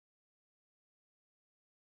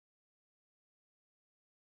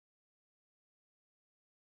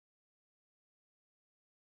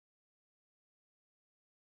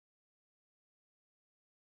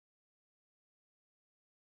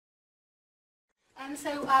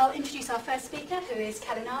So I'll introduce our first speaker, who is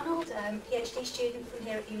Kellyn Arnold, PhD student from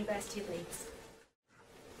here at the University of Leeds.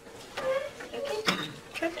 Okay,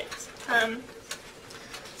 perfect.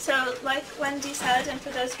 So like Wendy said, and for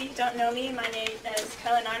those of you who don't know me, my name is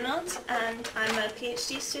Kellyn Arnold, and I'm a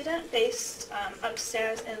PhD student based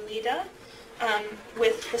upstairs in Leeds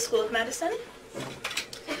with the School of Medicine.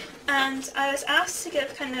 And I was asked to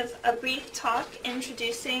give kind of a brief talk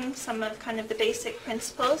introducing some of kind of the basic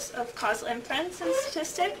principles of causal inference in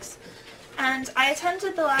statistics. And I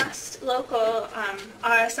attended the last local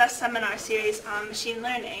RSS seminar series on machine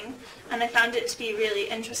learning, and I found it to be really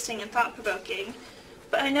interesting and thought-provoking.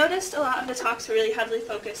 But I noticed a lot of the talks were really heavily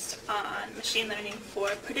focused on machine learning for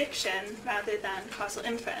prediction rather than causal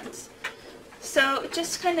inference. So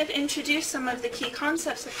just to kind of introduce some of the key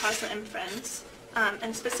concepts of causal inference,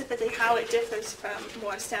 and specifically how it differs from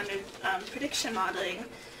more standard prediction modeling,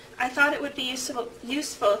 I thought it would be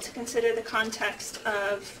useful to consider the context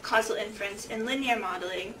of causal inference in linear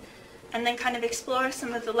modeling, and then kind of explore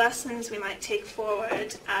some of the lessons we might take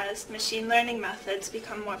forward as machine learning methods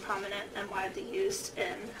become more prominent and widely used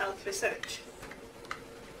in health research.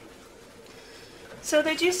 So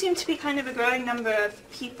there do seem to be kind of a growing number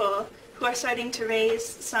of people who are starting to raise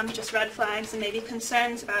some just red flags and maybe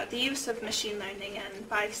concerns about the use of machine learning and,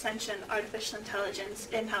 by extension, artificial intelligence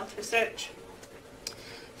in health research.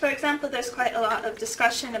 For example, there's quite a lot of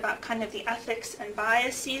discussion about kind of the ethics and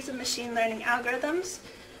biases of machine learning algorithms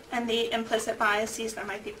and the implicit biases that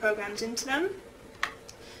might be programmed into them.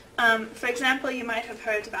 For example, you might have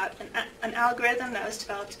heard about an algorithm that was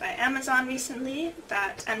developed by Amazon recently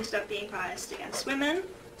that ended up being biased against women.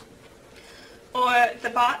 Or the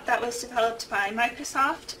bot that was developed by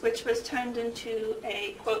Microsoft, which was turned into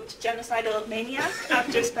a, quote, genocidal maniac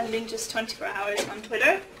after spending just 24 hours on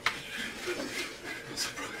Twitter.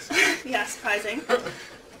 Yeah, surprising.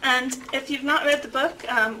 And if you've not read the book,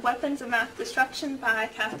 Weapons of Mass Destruction by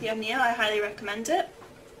Cathy O'Neill, I highly recommend it.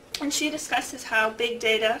 And she discusses how big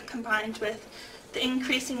data combined with the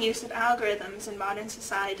increasing use of algorithms in modern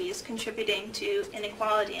society is contributing to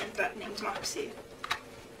inequality and threatening democracy.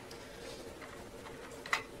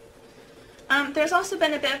 There's also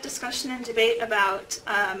been a bit of discussion and debate about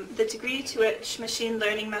the degree to which machine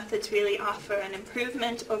learning methods really offer an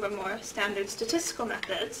improvement over more standard statistical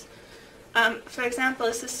methods. For example,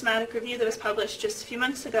 a systematic review that was published just a few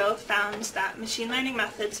months ago found that machine learning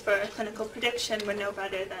methods for clinical prediction were no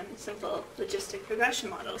better than simple logistic regression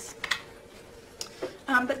models.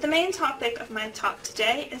 But the main topic of my talk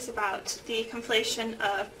today is about the conflation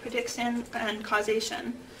of prediction and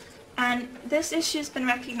causation. And this issue has been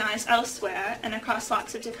recognized elsewhere and across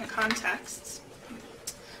lots of different contexts.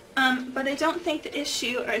 But I don't think the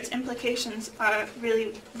issue or its implications are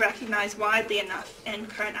really recognized widely enough in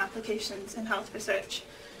current applications in health research.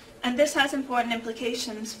 And this has important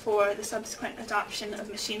implications for the subsequent adoption of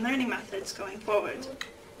machine learning methods going forward.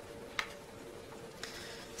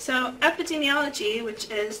 So epidemiology, which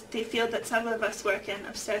is the field that several of us work in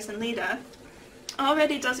upstairs in Leeds,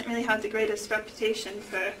 already doesn't really have the greatest reputation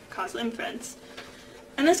for causal inference.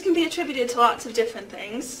 And this can be attributed to lots of different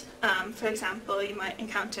things. For example, you might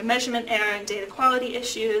encounter measurement error and data quality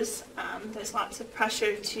issues. There's lots of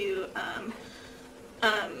pressure to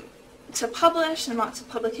publish and lots of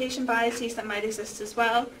publication biases that might exist as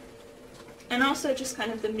well. And also just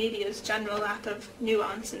kind of the media's general lack of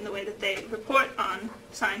nuance in the way that they report on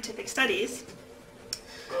scientific studies.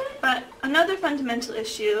 But another fundamental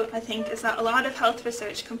issue, I think, is that a lot of health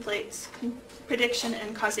research conflates prediction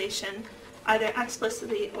and causation, either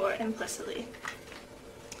explicitly or implicitly.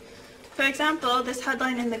 For example, this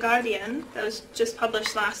headline in The Guardian, that was just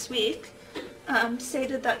published last week,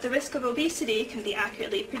 stated that the risk of obesity can be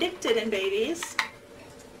accurately predicted in babies,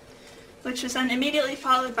 which was then immediately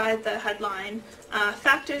followed by the headline,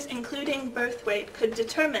 factors including birth weight could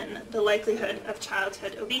determine the likelihood of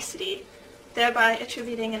childhood obesity, thereby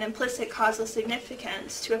attributing an implicit causal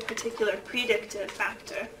significance to a particular predictive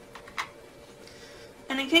factor.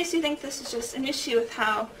 And in case you think this is just an issue with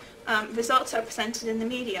how results are presented in the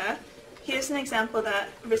media, here's an example that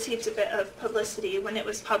received a bit of publicity when it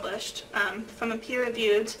was published from a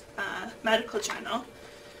peer-reviewed medical journal,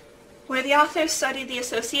 where the authors studied the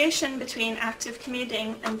association between active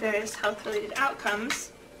commuting and various health-related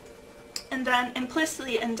outcomes, and then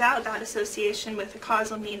implicitly endowed that association with a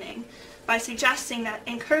causal meaning by suggesting that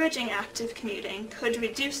encouraging active commuting could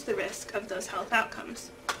reduce the risk of those health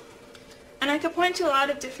outcomes. And I could point to a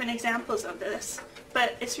lot of different examples of this,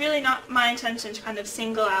 but it's really not my intention to kind of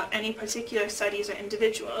single out any particular studies or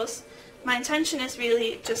individuals. My intention is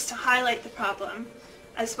really just to highlight the problem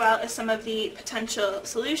as well as some of the potential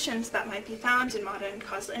solutions that might be found in modern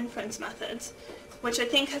causal inference methods, which I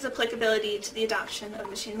think has applicability to the adoption of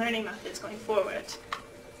machine learning methods going forward.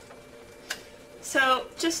 So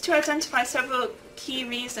just to identify several key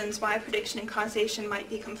reasons why prediction and causation might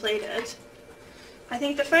be conflated, I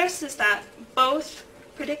think the first is that both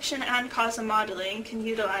prediction and causal modeling can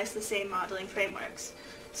utilize the same modeling frameworks.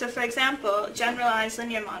 So for example, generalized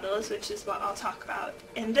linear models, which is what I'll talk about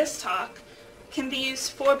in this talk, can be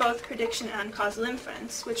used for both prediction and causal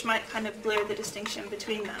inference, which might kind of blur the distinction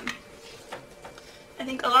between them. I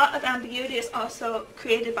think a lot of ambiguity is also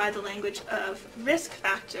created by the language of risk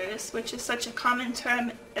factors, which is such a common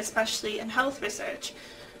term, especially in health research,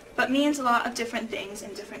 but means a lot of different things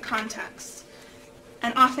in different contexts,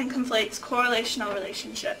 and often conflates correlational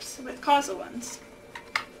relationships with causal ones.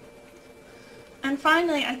 And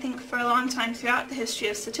finally, I think for a long time throughout the history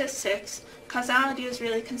of statistics, causality was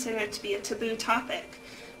really considered to be a taboo topic,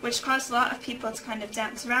 which caused a lot of people to kind of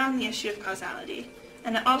dance around the issue of causality,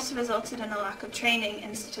 and it also resulted in a lack of training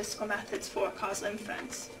in statistical methods for causal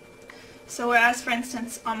inference. So whereas, for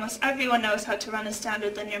instance, almost everyone knows how to run a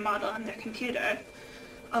standard linear model on their computer,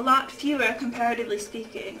 a lot fewer, comparatively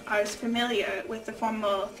speaking, are as familiar with the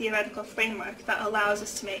formal theoretical framework that allows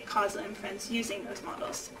us to make causal inference using those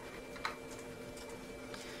models.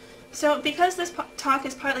 So because this talk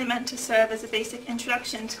is partly meant to serve as a basic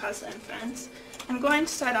introduction to causal inference, I'm going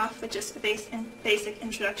to start off with just a basic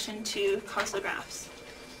introduction to causal graphs.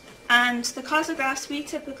 And the causal graphs we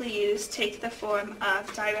typically use take the form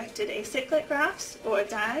of directed acyclic graphs, or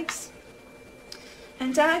DAGs.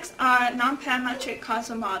 And DAGs are non-parametric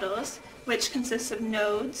causal models, which consist of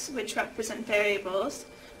nodes, which represent variables,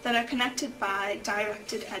 that are connected by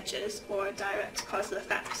directed edges, or direct causal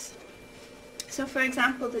effects. So for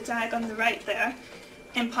example, the DAG on the right there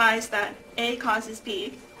implies that A causes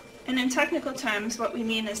B. And in technical terms, what we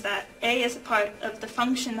mean is that A is a part of the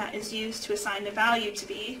function that is used to assign a value to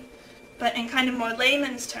B. But in kind of more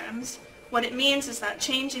layman's terms, what it means is that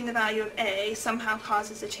changing the value of A somehow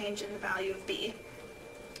causes a change in the value of B.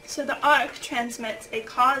 So the arc transmits a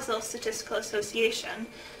causal statistical association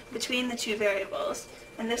between the two variables,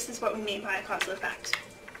 and this is what we mean by a causal effect.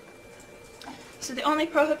 So the only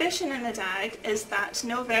prohibition in a DAG is that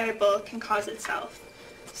no variable can cause itself.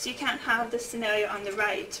 So you can't have this scenario on the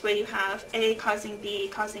right where you have A causing B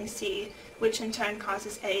causing C, which in turn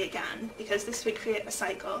causes A again, because this would create a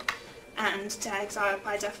cycle, and DAGs are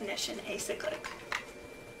by definition acyclic.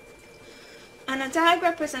 And a DAG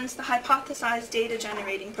represents the hypothesized data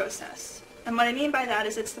generating process. And what I mean by that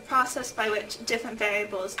is it's the process by which different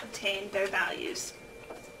variables obtain their values.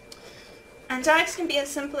 And DAGs can be as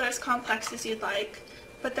simple or as complex as you'd like,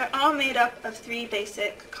 but they're all made up of three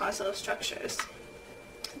basic causal structures.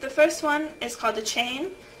 The first one is called a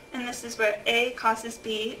chain, and this is where A causes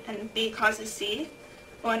B and B causes C,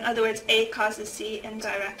 or in other words, A causes C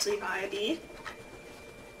indirectly via B.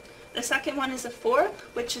 The second one is a fork,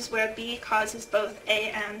 which is where B causes both A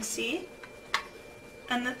and C.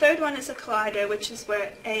 And the third one is a collider, which is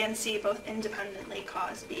where A and C both independently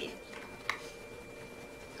cause B.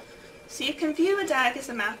 So you can view a DAG as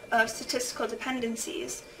a map of statistical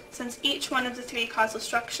dependencies, since each one of the three causal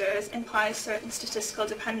structures implies certain statistical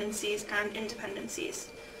dependencies and independencies.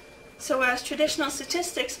 So whereas traditional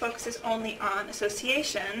statistics focuses only on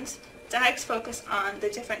associations, DAGs focus on the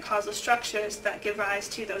different causal structures that give rise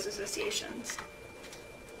to those associations.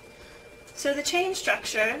 So the chain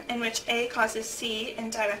structure, in which A causes C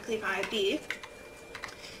indirectly via B,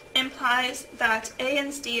 implies that A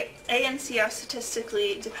and C are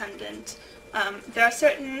statistically dependent. There are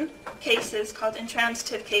certain cases called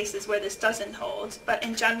intransitive cases where this doesn't hold, but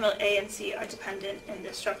in general A and C are dependent in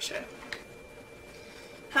this structure.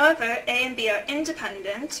 However, A and B are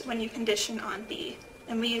independent when you condition on B,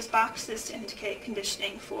 and we use boxes to indicate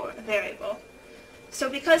conditioning for a variable. So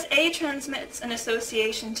because A transmits an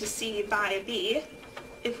association to C via B,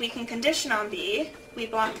 if we can condition on B, we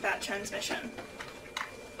block that transmission.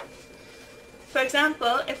 For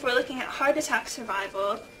example, if we're looking at heart attack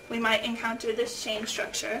survival, we might encounter this chain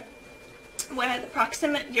structure, where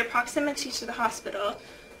your proximity to the hospital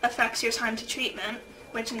affects your time to treatment,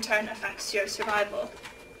 which in turn affects your survival.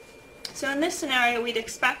 So in this scenario, we'd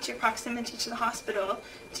expect your proximity to the hospital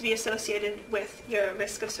to be associated with your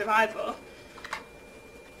risk of survival.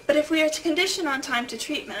 But if we are to condition on time to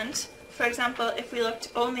treatment, for example, if we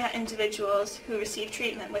looked only at individuals who receive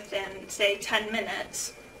treatment within, say, 10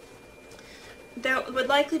 minutes, there would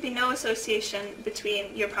likely be no association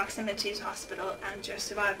between your proximity to hospital and your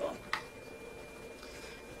survival.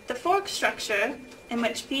 The fork structure, in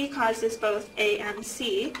which B causes both A and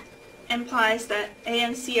C, implies that A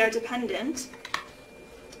and C are dependent,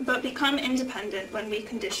 but become independent when we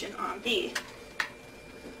condition on B.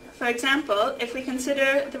 For example, if we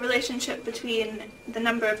consider the relationship between the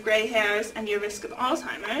number of grey hairs and your risk of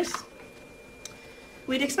Alzheimer's,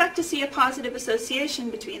 we'd expect to see a positive association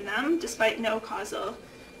between them, despite no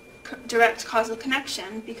direct causal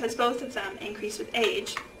connection, because both of them increase with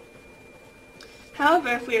age. However,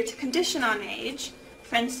 if we were to condition on age,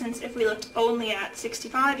 for instance, if we looked only at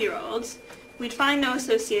 65-year-olds, we'd find no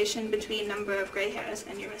association between number of grey hairs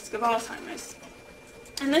and your risk of Alzheimer's.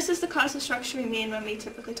 And this is the causal structure we mean when we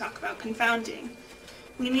typically talk about confounding.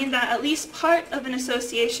 We mean that at least part of an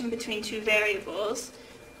association between two variables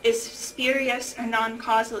is spurious or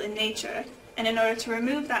non-causal in nature, and in order to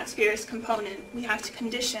remove that spurious component, we have to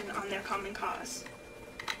condition on their common cause.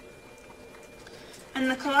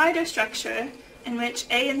 And the collider structure, in which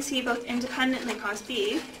A and C both independently cause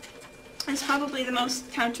B, is probably the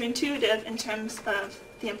most counterintuitive in terms of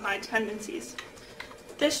the implied dependencies.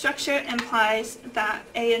 This structure implies that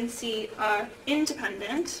A and C are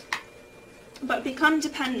independent, but become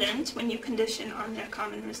dependent when you condition on their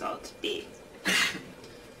common result, B.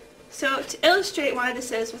 So to illustrate why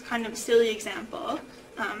this is with kind of a silly example,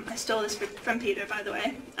 I stole this from Peter, by the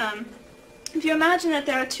way. If you imagine that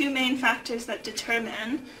there are two main factors that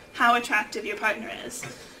determine how attractive your partner is.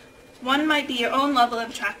 One might be your own level of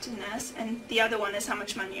attractiveness, and the other one is how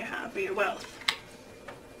much money you have or your wealth.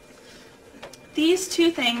 These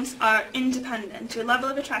two things are independent. Your level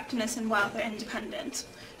of attractiveness and wealth are independent.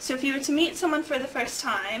 So if you were to meet someone for the first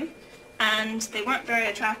time and they weren't very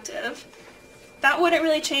attractive, that wouldn't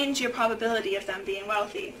really change your probability of them being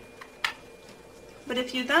wealthy. But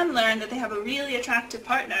if you then learn that they have a really attractive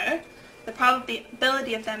partner, the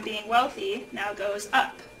probability of them being wealthy now goes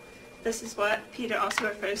up. This is what Peter also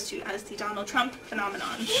refers to as the Donald Trump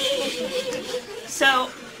phenomenon. So,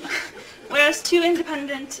 whereas two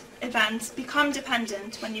independent events become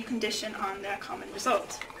dependent when you condition on their common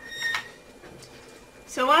result.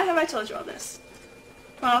 So why have I told you all this?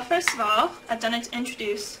 Well, first of all, I've done it to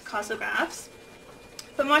introduce causal graphs,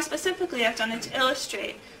 but more specifically, I've done it to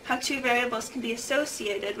illustrate how two variables can be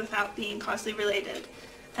associated without being causally related,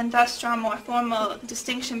 and thus draw a more formal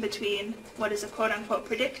distinction between what is a quote-unquote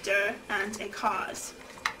predictor and a cause.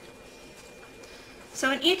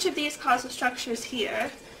 So in each of these causal structures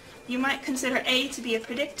here, you might consider A to be a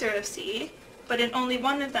predictor of C, but in only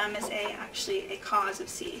one of them is A actually a cause of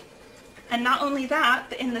C. And not only that,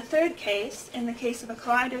 but in the third case, in the case of a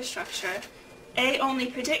collider structure, A only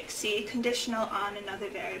predicts C conditional on another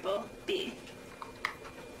variable, B.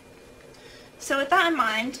 So with that in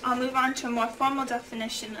mind, I'll move on to a more formal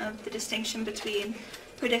definition of the distinction between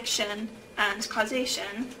prediction and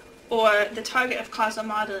causation, or the target of causal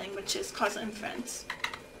modeling, which is causal inference.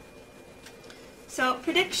 So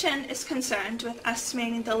prediction is concerned with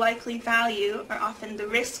estimating the likely value, or often the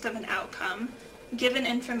risk of an outcome, given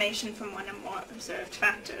information from one or more observed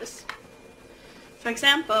factors. For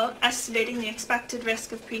example, estimating the expected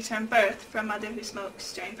risk of preterm birth for a mother who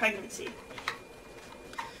smokes during pregnancy.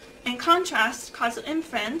 In contrast, causal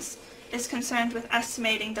inference is concerned with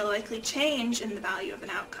estimating the likely change in the value of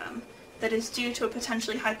an outcome that is due to a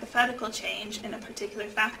potentially hypothetical change in a particular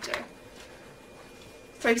factor.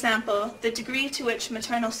 For example, the degree to which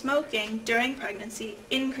maternal smoking during pregnancy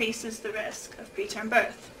increases the risk of preterm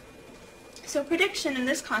birth. So prediction in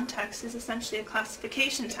this context is essentially a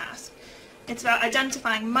classification task. It's about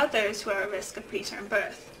identifying mothers who are at risk of preterm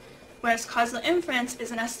birth, whereas causal inference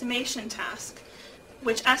is an estimation task,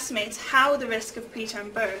 which estimates how the risk of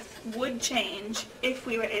preterm birth would change if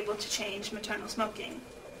we were able to change maternal smoking.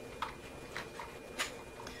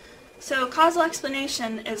 So causal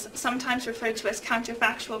explanation is sometimes referred to as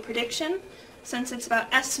counterfactual prediction, since it's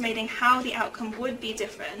about estimating how the outcome would be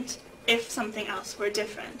different if something else were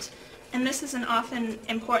different. And this is an often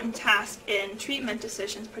important task in treatment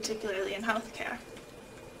decisions, particularly in healthcare.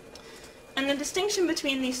 And the distinction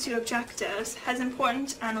between these two objectives has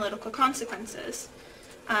important analytical consequences,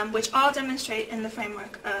 which all demonstrate in the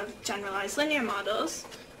framework of generalized linear models,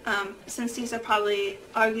 since these are probably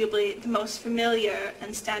arguably the most familiar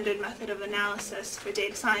and standard method of analysis for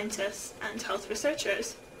data scientists and health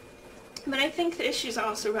researchers. But I think the issues are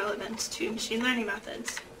also relevant to machine learning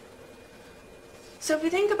methods. So if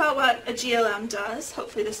we think about what a GLM does,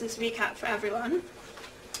 hopefully this is a recap for everyone,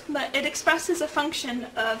 but it expresses a function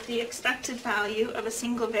of the expected value of a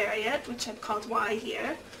single variate, which I've called y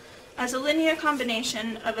here, as a linear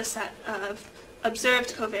combination of a set of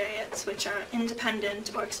observed covariates, which are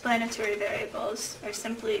independent or explanatory variables, or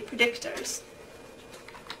simply predictors.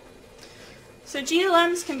 So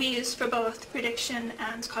GLMs can be used for both prediction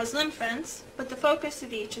and causal inference, but the focus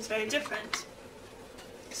of each is very different.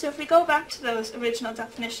 So if we go back to those original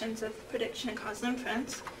definitions of prediction and causal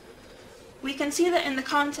inference, we can see that in the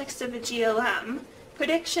context of a GLM,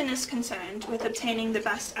 prediction is concerned with obtaining the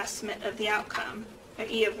best estimate of the outcome, or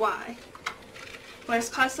E of y, whereas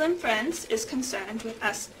causal inference is concerned with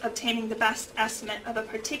obtaining the best estimate of a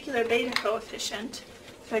particular beta coefficient,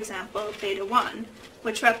 for example, beta 1,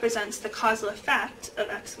 which represents the causal effect of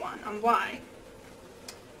x1 on y.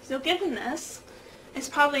 So given this, it's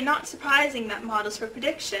probably not surprising that models for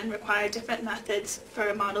prediction require different methods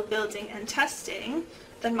for model building and testing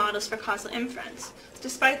than models for causal inference,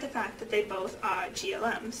 despite the fact that they both are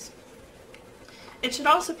GLMs. It should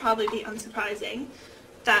also probably be unsurprising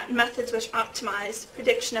that methods which optimize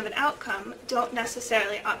prediction of an outcome don't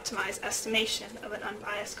necessarily optimize estimation of an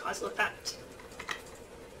unbiased causal effect.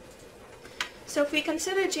 So if we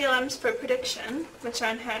consider GLMs for prediction, which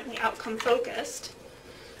are inherently outcome-focused,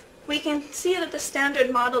 we can see that the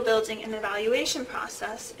standard model building and evaluation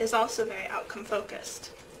process is also very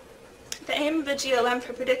outcome-focused. The aim of a GLM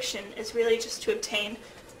for prediction is really just to obtain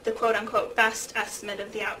the quote-unquote best estimate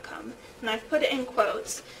of the outcome. And I've put it in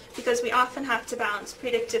quotes because we often have to balance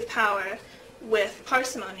predictive power with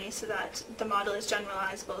parsimony so that the model is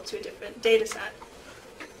generalizable to a different data set.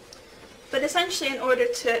 But essentially, in order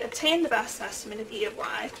to obtain the best estimate of E of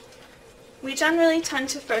y, we generally tend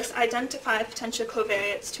to first identify potential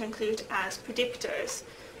covariates to include as predictors.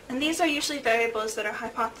 And these are usually variables that are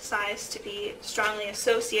hypothesized to be strongly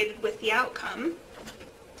associated with the outcome,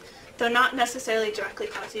 though not necessarily directly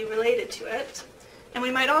causally related to it. And we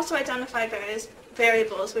might also identify various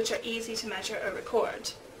variables which are easy to measure or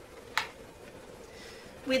record.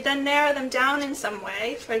 We then narrow them down in some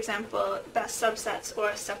way, for example, best subsets or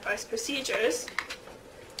stepwise procedures,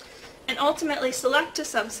 and ultimately select a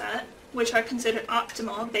subset which are considered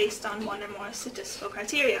optimal based on one or more statistical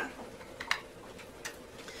criteria.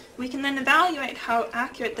 We can then evaluate how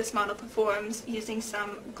accurate this model performs using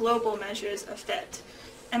some global measures of fit.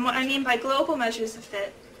 And what I mean by global measures of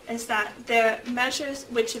fit is that they're measures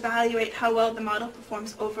which evaluate how well the model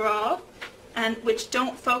performs overall and which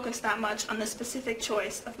don't focus that much on the specific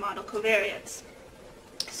choice of model covariates.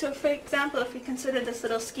 So for example, if we consider this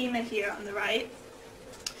little schema here on the right,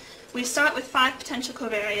 we start with 5 potential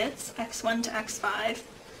covariates, x1 to x5,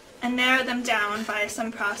 and narrow them down via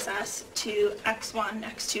some process to x1,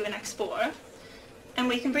 x2, and x4. And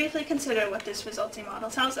we can briefly consider what this resulting model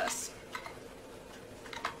tells us.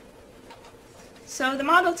 So the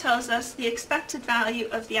model tells us the expected value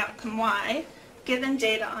of the outcome y given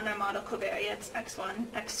data on our model covariates x1,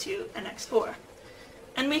 x2, and x4.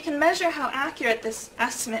 And we can measure how accurate this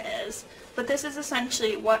estimate is, but this is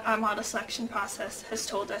essentially what our model selection process has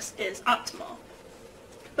told us is optimal.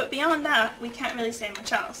 But beyond that, we can't really say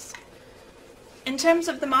much else. In terms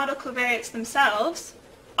of the model covariates themselves,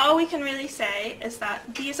 all we can really say is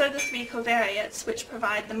that these are the 3 covariates which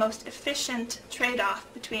provide the most efficient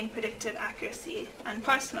trade-off between predictive accuracy and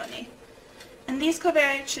parsimony. And these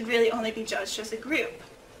covariates should really only be judged as a group.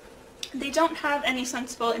 They don't have any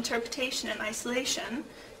sensible interpretation in isolation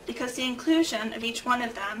because the inclusion of each one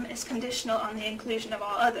of them is conditional on the inclusion of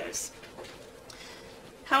all others.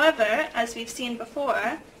 However, as we've seen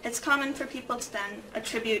before, it's common for people to then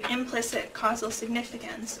attribute implicit causal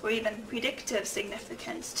significance or even predictive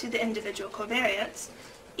significance to the individual covariates,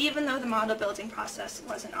 even though the model building process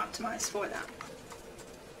wasn't optimized for them.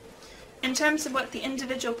 In terms of what the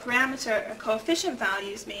individual parameter or coefficient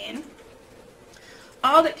values mean,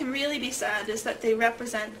 all that can really be said is that they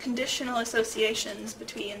represent conditional associations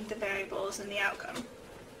between the variables and the outcome.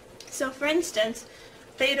 So for instance,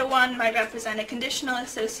 beta 1 might represent a conditional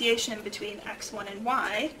association between x1 and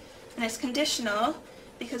y, and it's conditional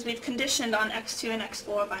because we've conditioned on x2 and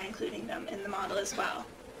x4 by including them in the model as well.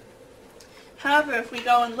 However, if we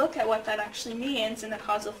go and look at what that actually means in the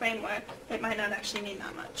causal framework, it might not actually mean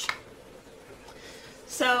that much.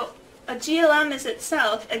 So a GLM is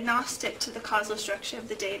itself agnostic to the causal structure of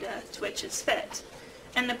the data to which it's fit,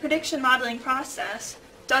 and the prediction modeling process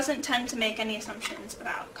doesn't tend to make any assumptions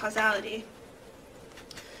about causality.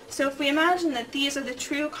 So if we imagine that these are the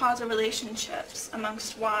true causal relationships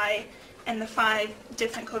amongst y and the 5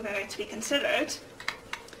 different covariates we considered,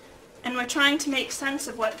 and we're trying to make sense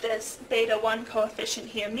of what this beta 1 coefficient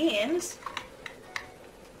here means,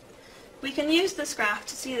 we can use this graph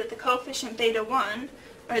to see that the coefficient beta 1,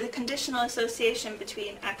 or the conditional association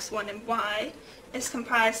between x1 and y, is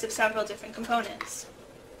comprised of several different components.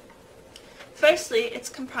 Firstly, it's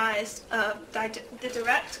comprised of the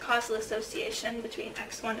direct causal association between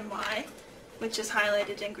x1 and y, which is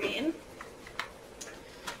highlighted in green.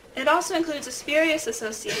 It also includes a spurious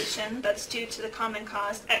association that's due to the common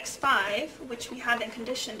cause x5, which we haven't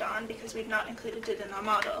conditioned on because we've not included it in our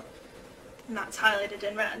model, and that's highlighted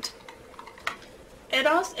in red.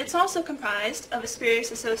 It's also comprised of a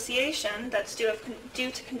spurious association that's due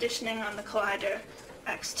to conditioning on the collider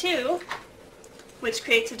x2, which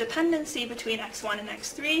creates a dependency between x1 and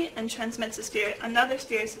x3 and transmits another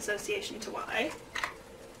spurious association to y.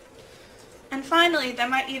 And finally, there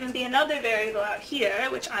might even be another variable out here,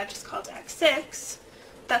 which I've just called x6,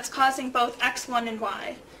 that's causing both x1 and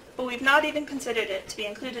y, but we've not even considered it to be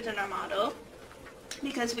included in our model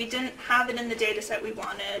because we didn't have it in the data set we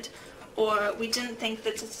wanted, or we didn't think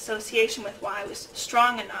that its association with y was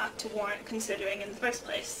strong enough to warrant considering in the first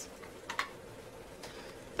place.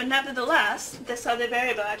 But nevertheless, this other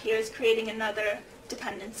variable out here is creating another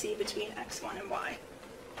dependency between x1 and y.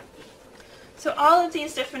 So all of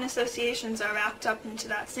these different associations are wrapped up into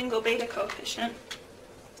that single beta coefficient.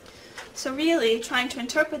 So really, trying to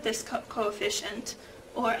interpret this coefficient,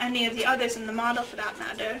 or any of the others in the model for that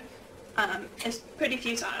matter, is pretty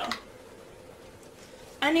futile.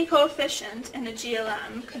 Any coefficient in a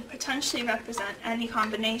GLM could potentially represent any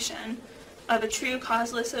combination of a true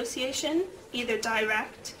causal association, either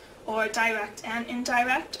direct or direct and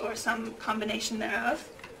indirect, or some combination thereof,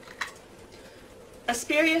 a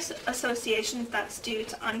spurious association that's due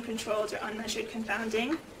to uncontrolled or unmeasured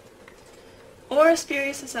confounding, or a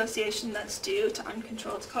spurious association that's due to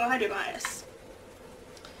uncontrolled collider bias.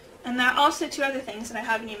 And there are also two other things that I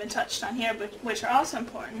haven't even touched on here, but which are also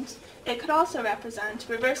important. It could also represent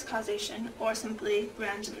reverse causation or simply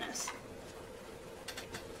randomness.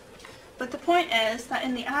 But the point is that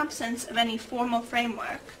in the absence of any formal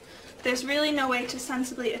framework, there's really no way to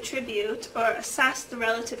sensibly attribute or assess the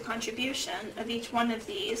relative contribution of each one of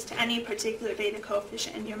these to any particular beta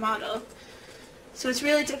coefficient in your model. So it's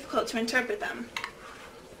really difficult to interpret them.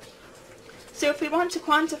 So if we want to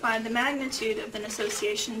quantify the magnitude of an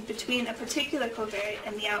association between a particular covariate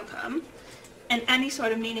and the outcome in any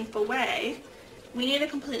sort of meaningful way, we need a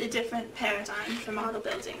completely different paradigm for model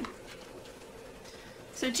building.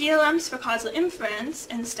 So GLMs for causal inference,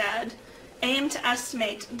 instead, aim to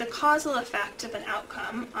estimate the causal effect of an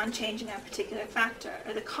outcome on changing a particular factor,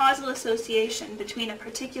 or the causal association between a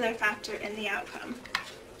particular factor and the outcome.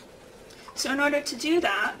 So in order to do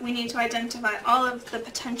that, we need to identify all of the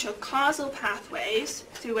potential causal pathways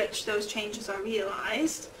through which those changes are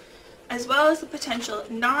realized, as well as the potential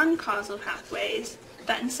non-causal pathways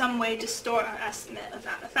that in some way distort our estimate of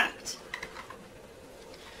that effect.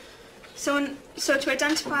 So to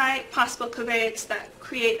identify possible covariates that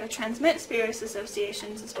create or transmit spurious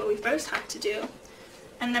associations is what we first have to do.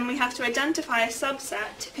 And then we have to identify a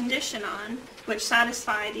subset to condition on which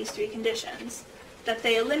satisfy these three conditions. That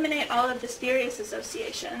they eliminate all of the spurious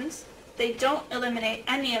associations, they don't eliminate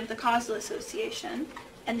any of the causal association,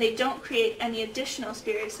 and they don't create any additional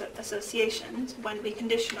spurious associations when we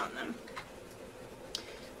condition on them.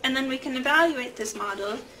 And then we can evaluate this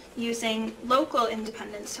model using local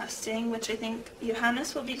independence testing, which I think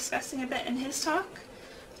Johannes will be discussing a bit in his talk.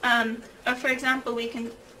 Or for example, we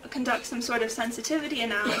can conduct some sort of sensitivity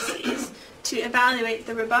analyses to evaluate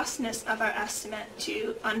the robustness of our estimate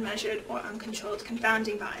to unmeasured or uncontrolled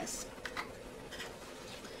confounding bias.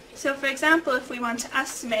 So for example, if we want to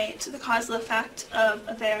estimate the causal effect of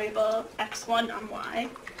a variable x1 on y,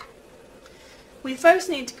 we first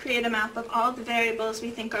need to create a map of all the variables we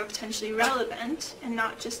think are potentially relevant, and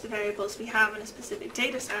not just the variables we have in a specific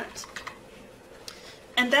data set,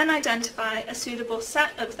 and then identify a suitable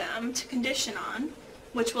set of them to condition on,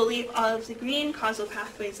 which will leave all of the green causal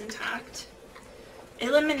pathways intact,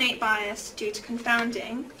 eliminate bias due to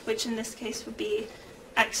confounding, which in this case would be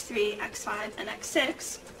x3, x5, and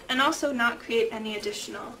x6, and also not create any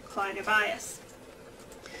additional collider bias.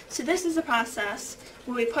 So this is a process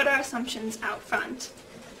where we put our assumptions out front.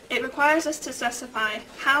 It requires us to specify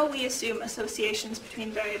how we assume associations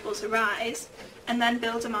between variables arise, and then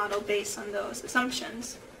build a model based on those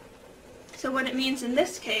assumptions. So what it means in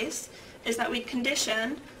this case is that we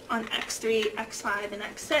condition on x3, x5, and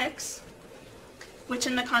x6, which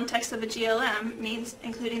in the context of a GLM means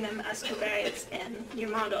including them as covariates in your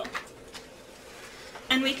model.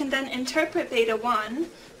 And we can then interpret beta 1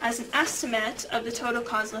 as an estimate of the total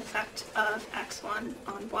causal effect of x1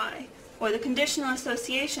 on y, or the conditional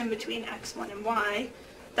association between x1 and y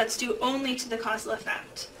that's due only to the causal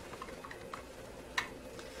effect.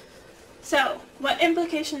 So, what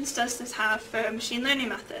implications does this have for machine learning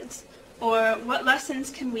methods? Or what lessons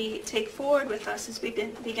can we take forward with us as we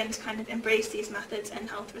begin to kind of embrace these methods in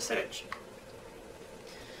health research?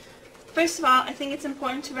 First of all, I think it's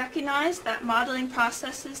important to recognize that modeling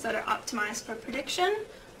processes that are optimized for prediction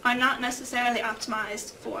are not necessarily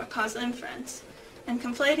optimized for causal inference, and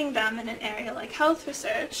conflating them in an area like health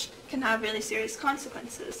research can have really serious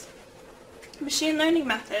consequences. Machine learning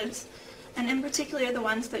methods, and in particular the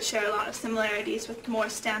ones that share a lot of similarities with more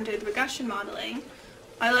standard regression modeling,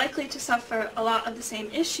 are likely to suffer a lot of the same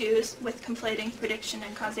issues with conflating prediction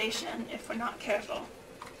and causation if we're not careful.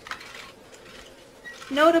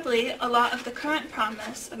 Notably, a lot of the current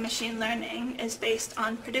promise of machine learning is based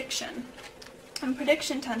on prediction, and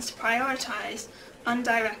prediction tends to prioritize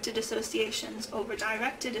undirected associations over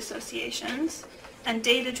directed associations, and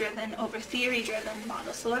data-driven over theory-driven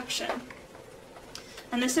model selection.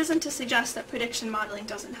 And this isn't to suggest that prediction modeling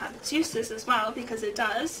doesn't have its uses as well, because it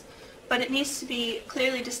does, but it needs to be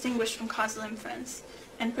clearly distinguished from causal inference,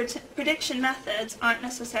 and prediction methods aren't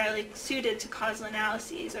necessarily suited to causal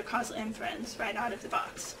analyses or causal inference right out of the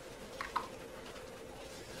box.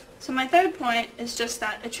 So my third point is just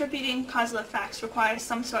that attributing causal effects requires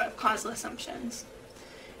some sort of causal assumptions.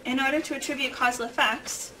 In order to attribute causal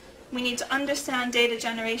effects, we need to understand data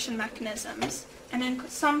generation mechanisms and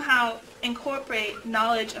somehow incorporate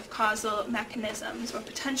knowledge of causal mechanisms or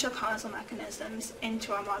potential causal mechanisms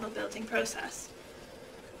into our model building process.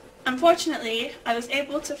 Unfortunately, I was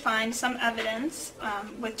able to find some evidence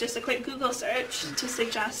with just a quick Google search to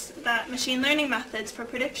suggest that machine learning methods for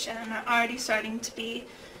prediction are already starting to be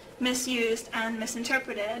misused and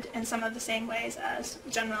misinterpreted in some of the same ways as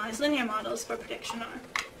generalized linear models for prediction are.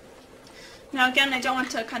 Now again, I don't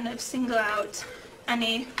want to kind of single out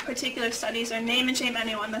any particular studies or name and shame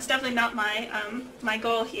anyone. That's definitely not my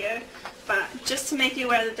goal here, but just to make you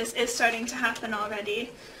aware that this is starting to happen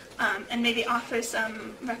already, and maybe offer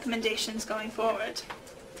some recommendations going forward.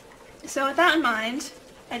 So with that in mind,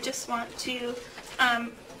 I just want to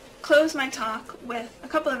close my talk with a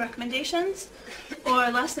couple of recommendations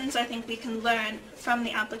or lessons I think we can learn from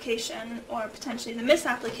the application or potentially the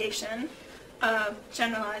misapplication of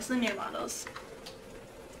generalized linear models.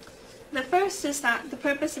 The first is that the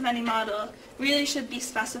purpose of any model really should be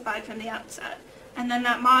specified from the outset, and then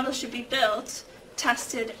that model should be built,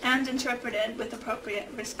 tested, and interpreted with appropriate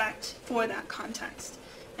respect for that context.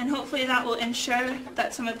 And hopefully that will ensure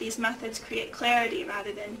that some of these methods create clarity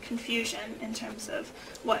rather than confusion in terms of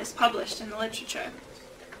what is published in the literature.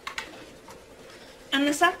 And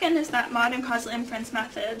the second is that modern causal inference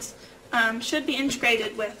methods should be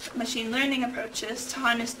integrated with machine learning approaches to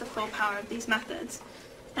harness the full power of these methods.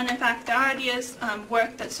 And in fact, there already is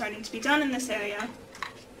work that's starting to be done in this area.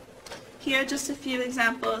 Here are just a few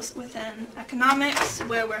examples within economics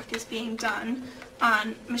where work is being done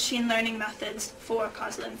on machine learning methods for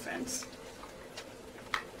causal inference.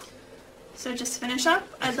 So just to finish up,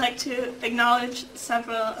 I'd like to acknowledge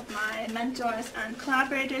several of my mentors and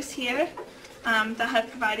collaborators here that have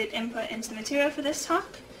provided input into the material for this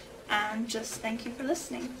talk, and just thank you for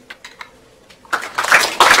listening.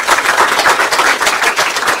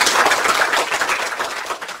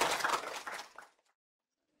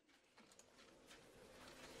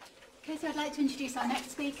 So I'd like to introduce our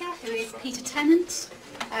next speaker, who is Peter Tennant,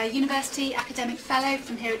 a University Academic Fellow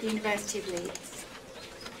from here at the University of Leeds.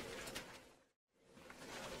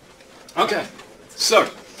 Okay, so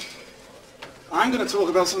I'm going to talk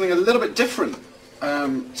about something a little bit different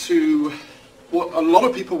to what a lot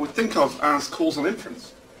of people would think of as causal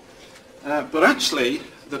inference. But actually,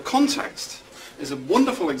 the context is a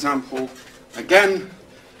wonderful example, again,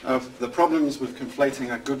 of the problems with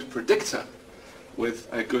conflating a good predictor with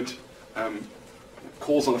a good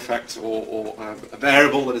causal effect or a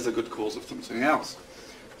variable that is a good cause of something else.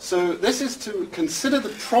 So this is to consider the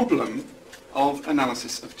problem of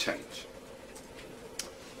analysis of change.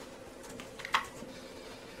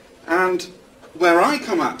 And where I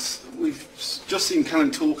come at, we've just seen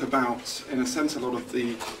Kellyn talk about, in a sense, a lot of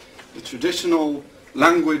the traditional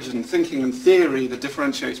language and thinking and theory that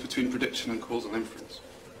differentiates between prediction and causal inference.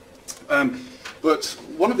 But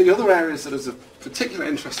one of the other areas that is of particular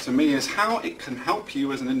interest to me is how it can help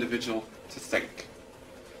you as an individual to think.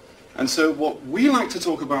 And so what we like to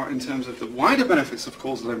talk about in terms of the wider benefits of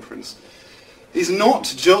causal inference is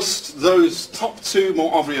not just those top two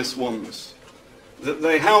more obvious ones, that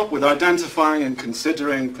they help with identifying and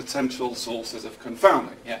considering potential sources of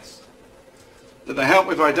confounding, yes. That they help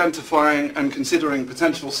with identifying and considering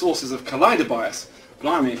potential sources of collider bias.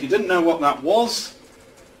 Blimey, if you didn't know what that was,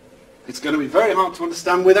 it's going to be very hard to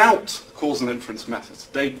understand without causal inference methods.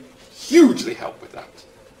 They hugely help with that.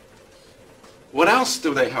 What else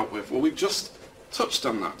do they help with? Well, we've just touched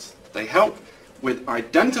on that. They help with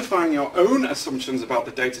identifying your own assumptions about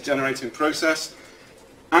the data generating process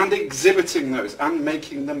and exhibiting those and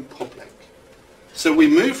making them public. So we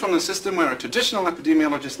move from the system where a traditional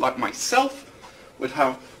epidemiologist like myself would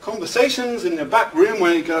have conversations in the back room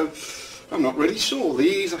where you go, I'm not really sure,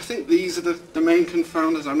 I think these are the main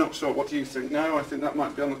confounders, I'm not sure, what do you think? No, I think that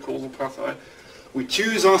might be on the causal pathway. We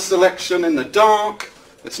choose our selection in the dark,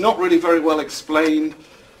 it's not really very well explained.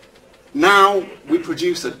 Now we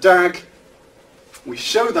produce a DAG, we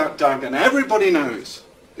show that DAG, and everybody knows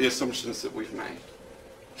the assumptions that we've made.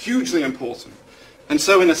 Hugely important. And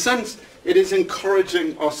so in a sense, it is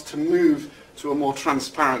encouraging us to move to a more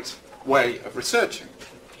transparent way of researching.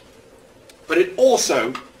 But it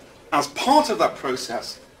also, as part of that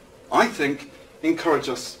process, I think, encourages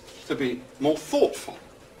us to be more thoughtful.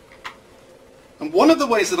 And one of the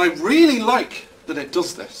ways that I really like that it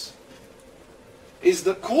does this is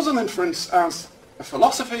that causal inference as a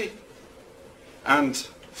philosophy and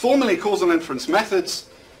formally causal inference methods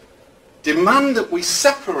demand that we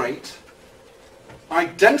separate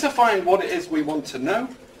identifying what it is we want to know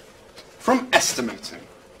from estimating.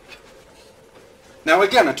 Now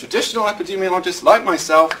again, a traditional epidemiologist like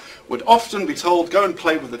myself would often be told, go and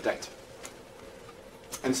play with the data.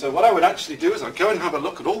 And so what I would actually do is I'd go and have a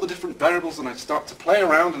look at all the different variables and I'd start to play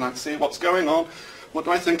around and I'd see what's going on, what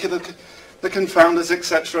do I think of the confounders,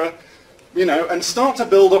 etc. You know, and start to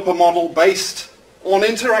build up a model based on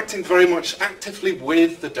interacting very much actively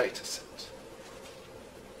with the data set.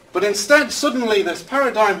 But instead, suddenly this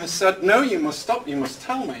paradigm has said, no, you must stop, you must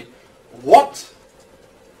tell me, what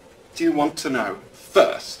do you want to know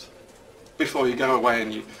first, before you go away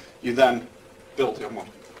and you then build your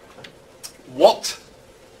model? What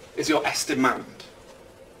is your estimand?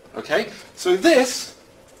 Okay, so this,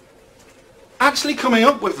 actually coming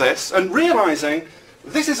up with this and realizing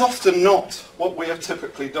this is often not what we have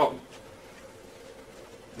typically done.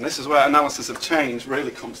 And this is where analysis of change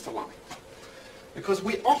really comes to life. Because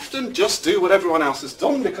we often just do what everyone else has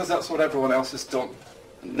done because that's what everyone else has done.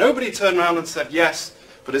 And nobody turned around and said, yes,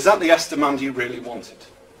 but is that the estimand you really wanted?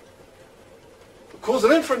 But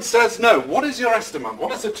causal inference says, no, what is your estimand?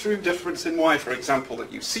 What is the true difference in Y, for example,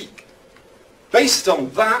 that you seek? Based on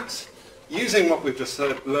that, using what we've just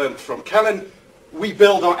learned from Kellyn, we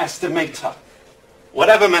build our estimator,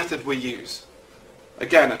 whatever method we use.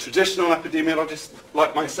 Again, a traditional epidemiologist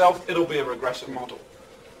like myself, it'll be a regression model.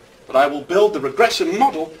 But I will build the regression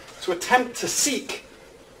model to attempt to seek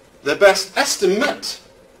the best estimate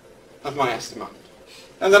of my estimand.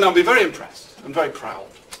 And then I'll be very impressed and very proud.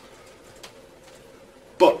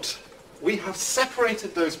 But we have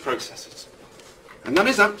separated those processes. And that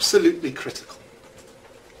is absolutely critical.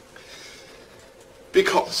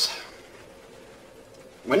 Because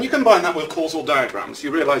when you combine that with causal diagrams,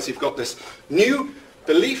 you realize you've got this new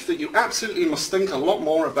belief that you absolutely must think a lot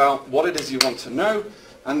more about what it is you want to know,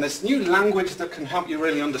 and this new language that can help you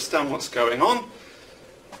really understand what's going on.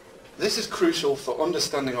 This is crucial for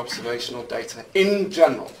understanding observational data in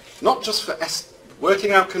general, not just for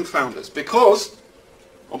working out confounders, because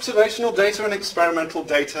observational data and experimental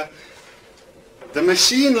data, the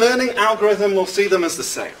machine learning algorithm will see them as the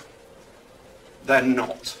same. They're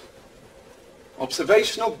not.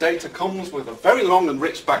 Observational data comes with a very long and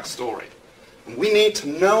rich backstory. And we need to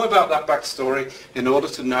know about that backstory in order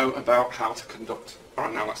to know about how to conduct our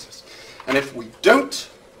analysis. And if we don't,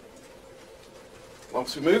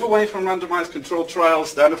 once we move away from randomized controlled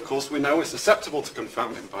trials, then of course we know we're susceptible to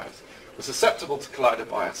confounding bias. We're susceptible to collider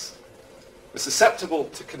bias. We're susceptible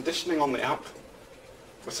to conditioning on the output.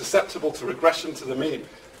 We're susceptible to regression to the mean.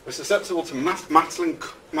 We're susceptible to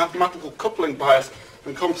mathematical coupling bias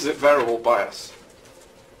and composite variable bias.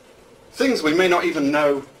 Things we may not even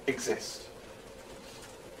know exist.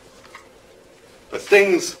 But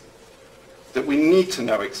things that we need to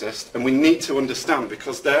know exist and we need to understand,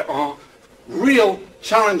 because there are real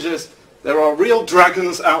challenges, there are real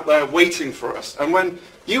dragons out there waiting for us. And when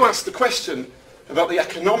you ask the question about the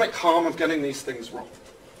economic harm of getting these things wrong,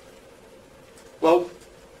 well,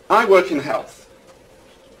 I work in health.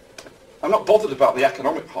 I'm not bothered about the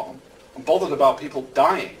economic harm. I'm bothered about people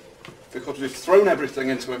dying because we've thrown everything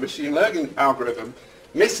into a machine learning algorithm,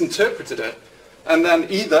 misinterpreted it, and then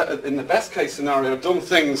either, in the best case scenario, done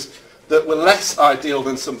things that were less ideal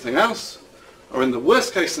than something else, or in the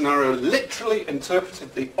worst case scenario, literally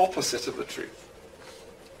interpreted the opposite of the truth.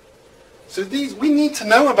 So we need to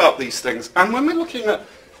know about these things. And when we're looking at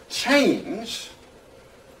change,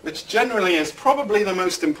 which generally is probably the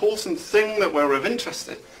most important thing that we're of interest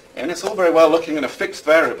in, it's all very well looking at a fixed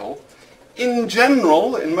variable. In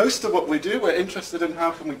general, in most of what we do, we're interested in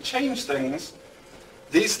how can we change things.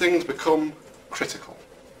 These things become critical.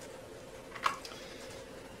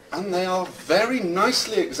 And they are very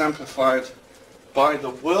nicely exemplified by the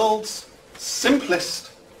world's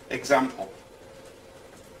simplest example.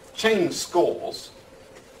 Change scores,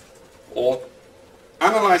 or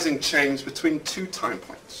analysing change between two time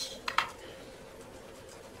points.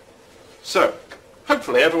 So,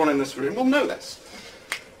 hopefully everyone in this room will know this.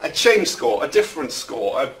 A change score, a difference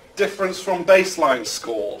from baseline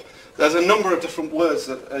score. There's a number of different words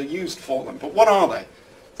that are used for them, but what are they?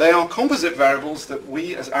 They are composite variables that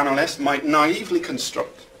we as analysts might naively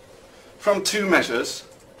construct from two measures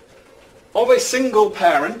of a single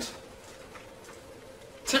parent,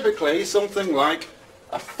 typically something like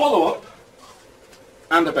a follow-up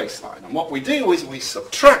and a baseline. And what we do is we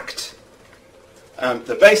subtract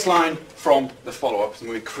the baseline from the follow-ups and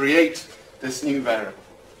we create this new variable.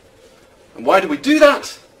 And why do we do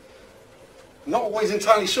that? I'm not always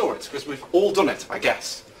entirely sure. It's because we've all done it, I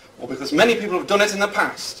guess. Or because many people have done it in the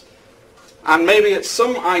past. And maybe it's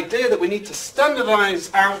some idea that we need to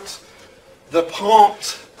standardize out the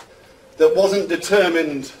part that wasn't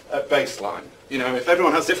determined at baseline. You know, if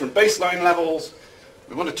everyone has different baseline levels,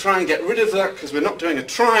 we want to try and get rid of that because we're not doing a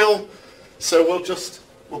trial. So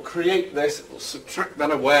we'll create this, we'll subtract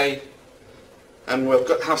that away, and we'll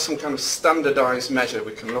have some kind of standardized measure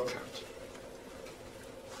we can look at.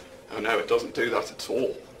 Oh no, it doesn't do that at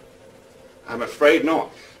all. I'm afraid not.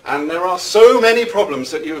 And there are so many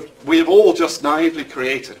problems that we've all just naively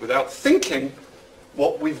created without thinking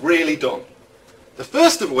what we've really done. The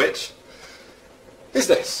first of which is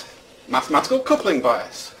this, mathematical coupling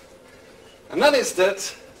bias. And that is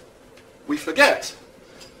that we forget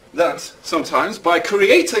that sometimes by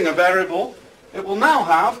creating a variable, it will now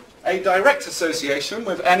have a direct association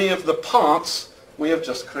with any of the parts we have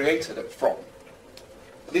just created it from.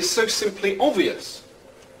 It is so simply obvious.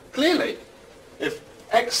 Clearly, if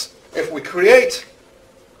we create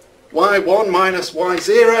y1 minus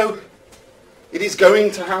y0, it is going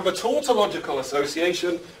to have a tautological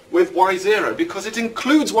association with y0 because it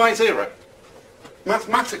includes y0.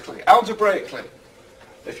 Mathematically, algebraically.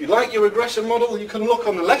 If you like your regression model, you can look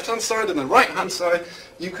on the left-hand side and the right-hand side.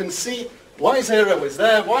 You can see y0 is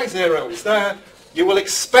there, y0 is there. You will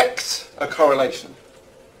expect a correlation.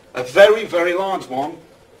 A very, very large one.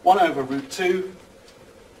 1 over root 2.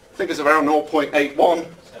 I think it's around 0.81.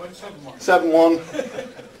 71.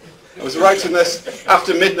 I was writing this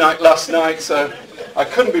after midnight last night, so I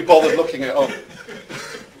couldn't be bothered looking it up.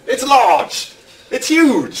 It's large. It's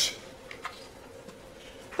huge.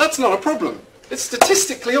 That's not a problem. It's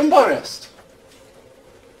statistically unbiased.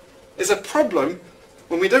 It's a problem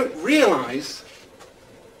when we don't realise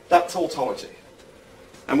that tautology.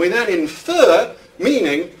 And we then infer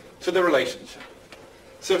meaning to the relationship.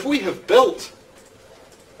 So if we have built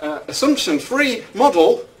an assumption-free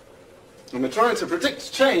model, and we're trying to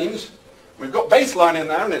predict change, we've got baseline in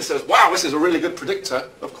there, and it says, wow, this is a really good predictor.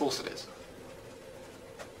 Of course it is.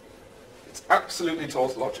 It's absolutely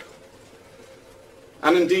tautological.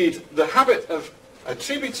 And indeed, the habit of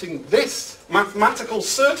attributing this mathematical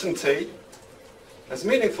certainty as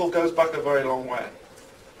meaningful goes back a very long way.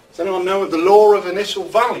 Does anyone know of the law of initial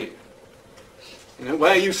value? You know,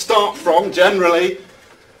 where you start from generally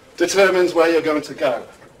determines where you're going to go.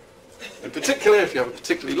 In particular, if you have a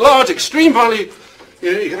particularly large extreme value,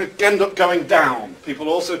 you know, you're going to end up going down. People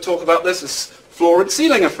also talk about this as floor and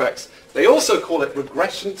ceiling effects. They also call it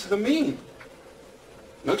regression to the mean.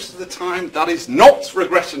 Most of the time, that is not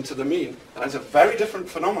regression to the mean. That is a very different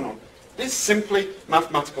phenomenon. It is simply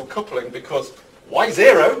mathematical coupling because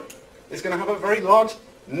y0 is going to have a very large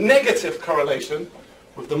negative correlation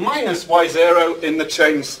with the minus y0 in the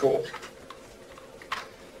change score.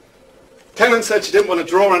 Kellyn said she didn't want to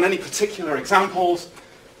draw on any particular examples.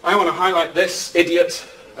 I want to highlight this idiot,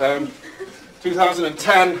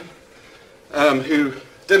 2010, who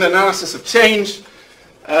did an analysis of change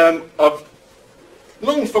of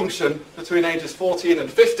lung function between ages 14 and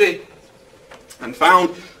 50 and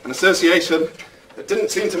found an association that didn't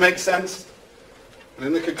seem to make sense. And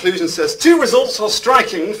in the conclusion says, two results are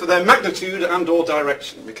striking for their magnitude and or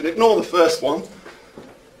direction. We can ignore the first one,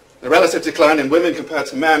 the relative decline in women compared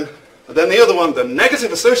to men, but then the other one, the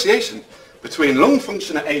negative association between lung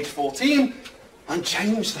function at age 14 and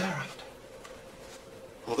change thereafter.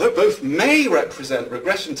 Although both may represent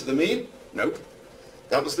regression to the mean, nope,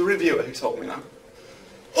 that was the reviewer who told me that.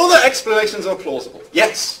 Other explanations are plausible.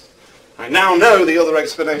 Yes, I now know the other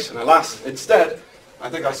explanation. Alas, instead, I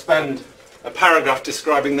think I spend a paragraph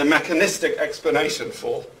describing the mechanistic explanation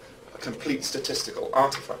for a complete statistical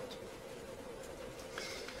artifact.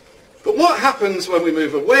 But what happens when we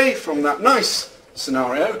move away from that nice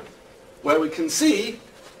scenario, where we can see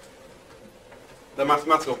the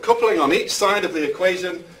mathematical coupling on each side of the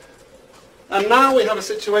equation, and now we have a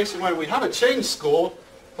situation where we have a change score,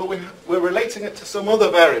 but we're relating it to some other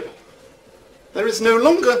variable. There is no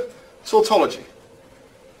longer tautology.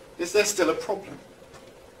 Is there still a problem?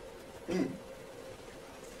 We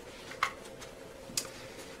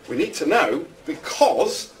need to know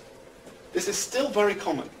because this is still very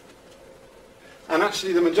common. And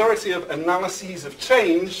actually the majority of analyses of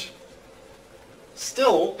change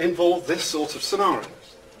still involve this sort of scenarios.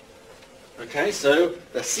 Okay, so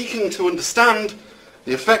they're seeking to understand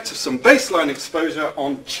the effect of some baseline exposure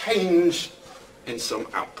on change in some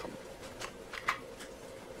outcome.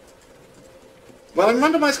 Well, in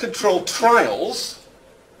randomized controlled trials,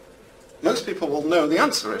 most people will know the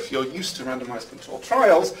answer. If you're used to randomized controlled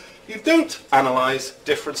trials, you don't analyze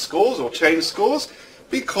different scores or change scores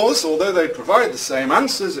because although they provide the same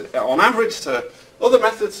answers on average to other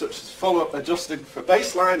methods such as follow-up adjusting for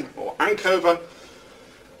baseline or ANCOVA,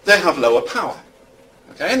 they have lower power.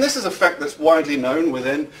 Okay? And this is a fact that's widely known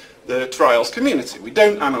within the trials community. We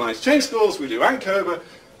don't analyze change scores, we do ANCOVA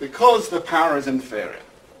because the power is inferior.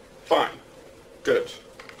 Fine. Good.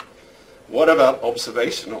 What about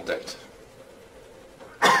observational data?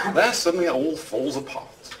 There suddenly it all falls apart.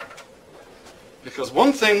 Because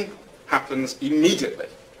one thing happens immediately.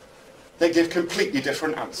 They give completely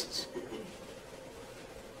different answers.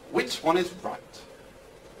 Which one is right?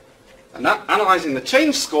 And that analysing the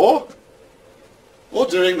change score or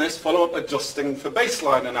doing this follow-up adjusting for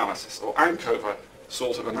baseline analysis or ANCOVA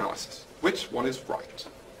sort of analysis. Which one is right?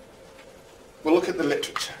 We'll look at the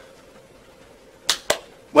literature.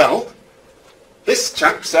 Well, this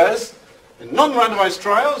chap says in non-randomised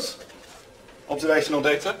trials, observational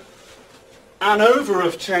data, ANOVA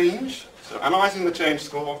of change, so analysing the change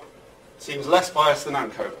score, seems less biased than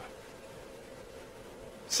ANCOVA.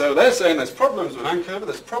 So they're saying there's problems with ANCOVA,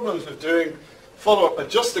 there's problems with doing follow-up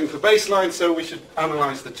adjusting for baseline, so we should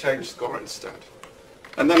analyse the change score instead.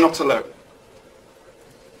 And they're not alone.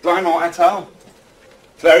 Blymore et al.,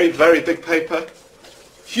 very, very big paper,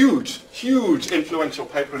 huge, huge influential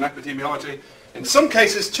paper in epidemiology. In some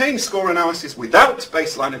cases, change score analysis without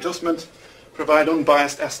baseline adjustment provide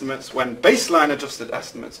unbiased estimates when baseline adjusted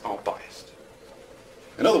estimates are biased.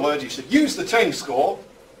 In other words, you should use the change score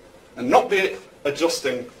and not be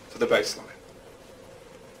adjusting for the baseline.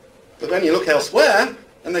 But then you look elsewhere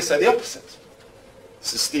and they say the opposite.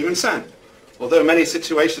 This is Stephen Sen. Although many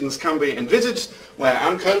situations can be envisaged where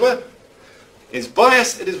ANCOVA is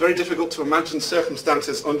biased, it is very difficult to imagine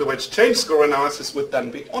circumstances under which change score analysis would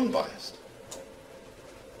then be unbiased.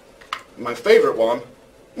 My favourite one,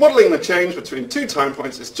 modelling the change between two time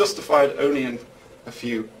points is justified only in a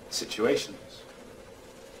few situations.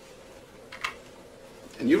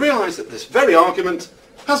 And you realise that this very argument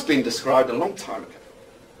has been described a long time ago.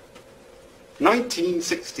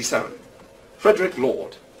 1967, Frederick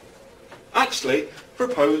Lord actually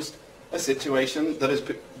proposed a situation that has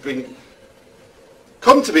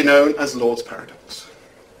come to be known as Lord's paradox.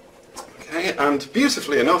 Okay, and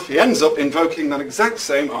beautifully enough, he ends up invoking that exact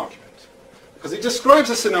same argument. Because he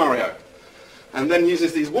describes a scenario and then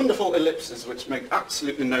uses these wonderful ellipses which make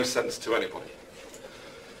absolutely no sense to anybody.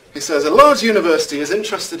 He says, a large university is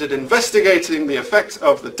interested in investigating the effect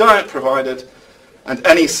of the diet provided and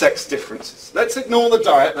any sex differences. Let's ignore the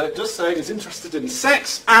diet, they're just saying he's interested in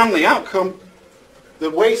sex and the outcome,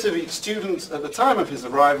 the weight of each student at the time of his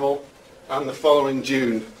arrival and the following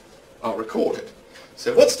June are recorded.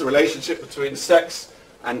 So what's the relationship between sex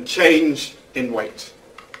and change in weight?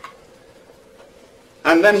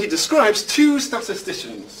 And then he describes two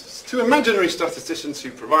statisticians, two imaginary statisticians who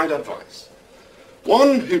provide advice.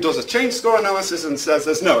 One who does a change score analysis and says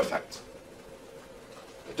there's no effect.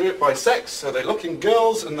 They do it by sex, so they look in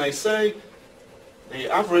girls and they say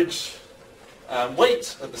the average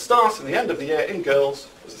weight at the start and the end of the year in girls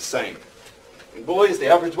was the same. In boys, the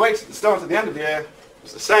average weight at the start and the end of the year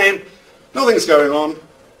was the same. Nothing's going on.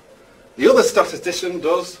 The other statistician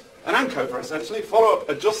does an ANCOVA, essentially, follow-up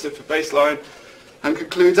adjusted for baseline, and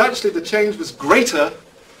concludes actually the change was greater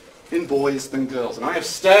in boys than girls. And I have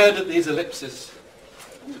stared at these ellipses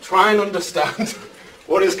to try and understand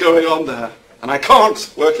what is going on there, and I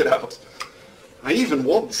can't work it out. I even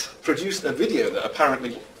once produced a video that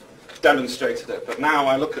apparently demonstrated it, but now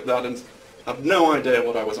I look at that and have no idea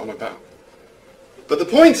what I was on about. But the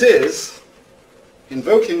point is,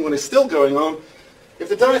 invoking what is still going on, if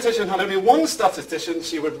the dietitian had only one statistician,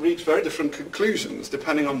 she would reach very different conclusions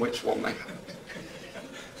depending on which one they had.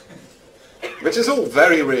 Which is all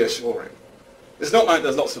very reassuring. It's not like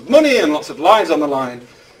there's lots of money and lots of lives on the line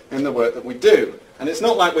in the work that we do. And it's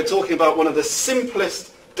not like we're talking about one of the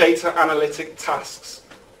simplest data analytic tasks.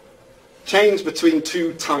 Change between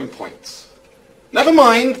two time points. Never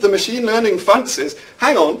mind the machine learning fancies.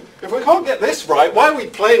 Hang on, if we can't get this right, why are we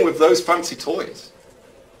playing with those fancy toys?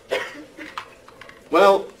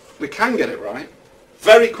 Well, we can get it right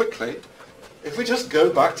very quickly if we just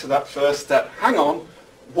go back to that first step, hang on,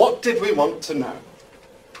 what did we want to know?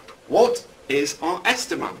 What is our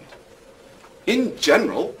estimand? In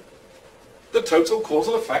general, the total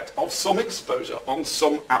causal effect of some exposure on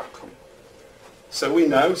some outcome. So we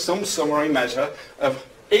know some summary measure of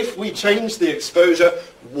if we change the exposure,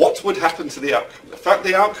 what would happen to the outcome? The fact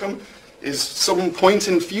the outcome is some point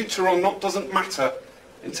in future or not doesn't matter.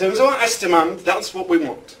 In terms of our estimand, that's what we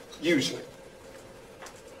want, usually.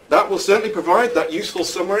 That will certainly provide that useful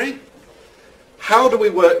summary. How do we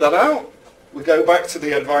work that out? We go back to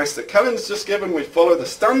the advice that Kellyn's just given. We follow the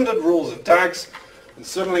standard rules of DAGs, and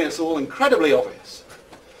suddenly it's all incredibly obvious.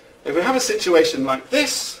 If we have a situation like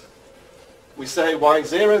this, we say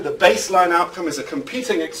y0, the baseline outcome is a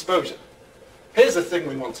competing exposure. Here's the thing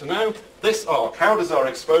we want to know. This arc, how does our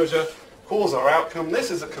exposure cause our outcome?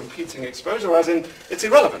 This is a competing exposure, as in it's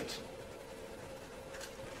irrelevant.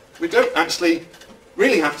 We don't actually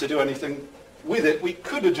really have to do anything with it. We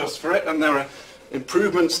could adjust for it, and there are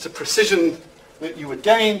improvements to precision that you would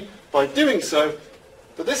gain by doing so.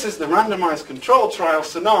 But this is the randomized control trial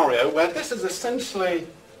scenario where this is essentially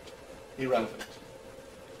irrelevant.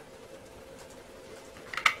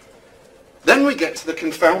 Then we get to the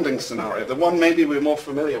confounding scenario, the one maybe we're more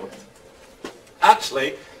familiar with.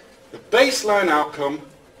 Actually, the baseline outcome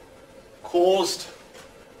caused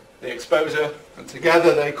the exposure, and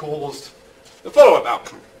together they caused the follow-up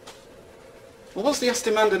outcome. Well, what's the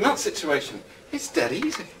estimand in that situation? It's dead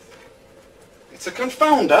easy. It's a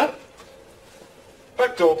confounder.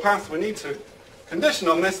 Backdoor path, we need to condition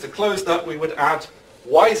on this. To close that, we would add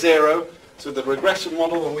y0 to the regression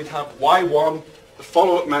model, and we'd have y1, the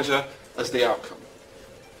follow-up measure, as the outcome.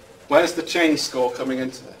 Where's the change score coming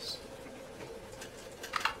into this?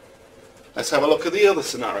 Let's have a look at the other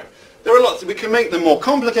scenario. There are lots. We can make them more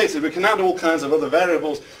complicated. We can add all kinds of other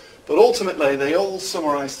variables, but ultimately they all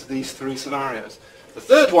summarize to these three scenarios. The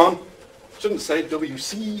third one shouldn't say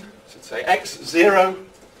WC, should say X0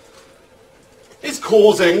 is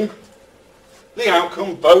causing the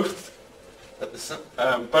outcome both at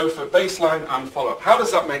baseline and follow-up. How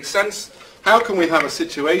does that make sense? How can we have a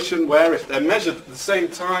situation where if they're measured at the same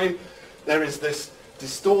time, there is this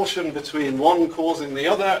distortion between one causing the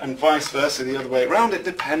other and vice versa the other way around? It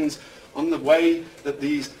depends on the way that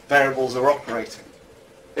these variables are operating.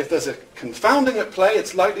 If there's a confounding at play,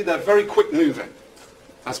 it's likely they're very quick moving.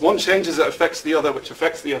 As one changes, it affects the other, which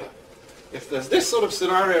affects the other. If there's this sort of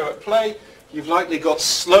scenario at play, you've likely got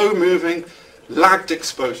slow moving, lagged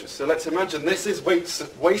exposure. So let's imagine this is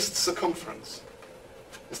waist circumference.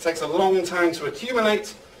 This takes a long time to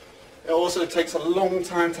accumulate. It also takes a long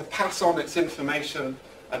time to pass on its information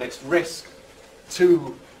and its risk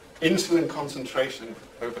to insulin concentration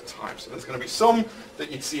over time. So there's going to be some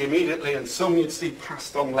that you'd see immediately and some you'd see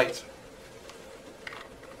passed on later.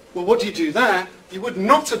 Well, what do you do there? You would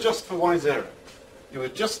not adjust for y0. You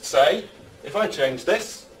would just say, if I change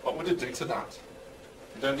this, what would it do to that?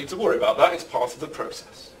 You don't need to worry about that. It's part of the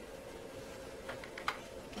process.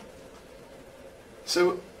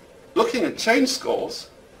 So looking at change scores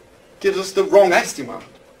gives us the wrong estimand.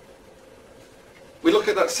 We look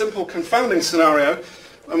at that simple confounding scenario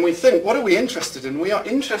and we think, what are we interested in? We are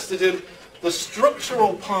interested in the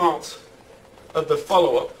structural part of the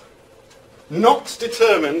follow-up not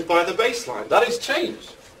determined by the baseline. That is change.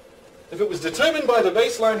 If it was determined by the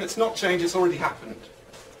baseline, it's not change, it's already happened.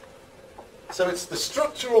 So it's the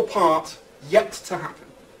structural part yet to happen.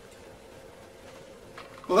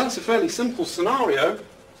 Well, that's a fairly simple scenario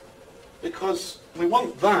because we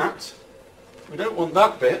want that, we don't want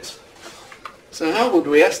that bit. So how would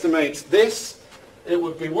we estimate this? It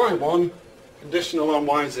would be y1 conditional on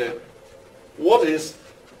y0. What is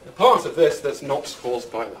the part of this that's not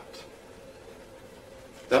caused by that?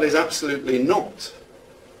 That is absolutely not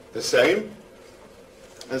the same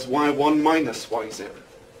as y1 minus y0.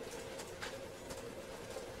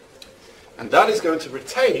 And that is going to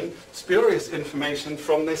retain spurious information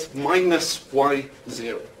from this minus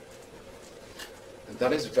y0. And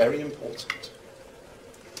that is very important.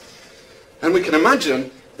 And we can imagine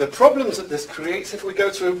the problems that this creates if we go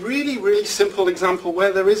to a really, really simple example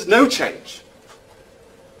where there is no change,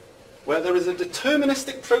 where there is a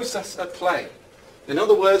deterministic process at play. In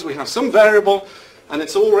other words, we have some variable and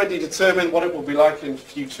it's already determined what it will be like in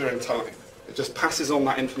future in time. It just passes on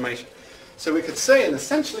that information. So we could say, and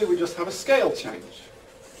essentially we just have a scale change.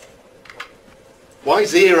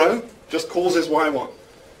 y0 just causes y1.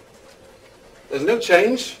 There's no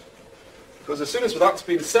change, because as soon as that's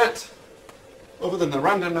been set, other than the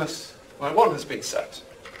randomness, y1 has been set.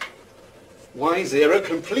 y0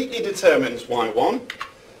 completely determines y1,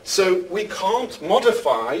 so we can't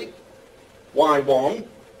modify y1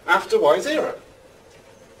 after y0.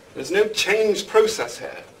 There's no change process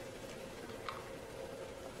here.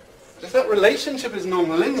 But if that relationship is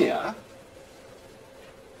non-linear,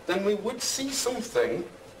 then we would see something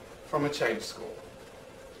from a change score.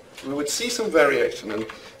 We would see some variation. And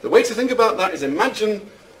the way to think about that is imagine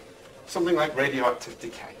something like radioactive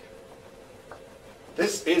decay.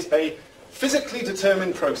 This is a physically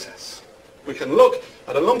determined process. We can look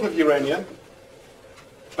at a lump of uranium.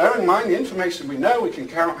 Bear in mind the information we know, we can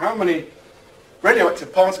count how many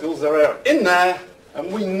radioactive particles there are in there,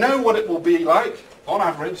 and we know what it will be like, on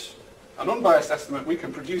average, an unbiased estimate we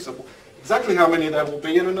can produce of exactly how many there will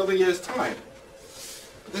be in another year's time.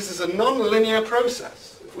 But this is a non-linear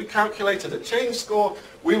process. If we calculated a change score,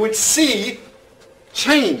 we would see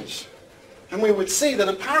change. And we would see that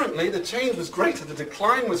apparently the change was greater, the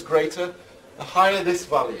decline was greater, the higher this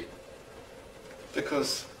value.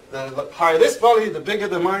 Because the higher this value, the bigger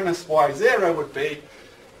the minus y0 would be.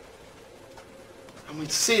 And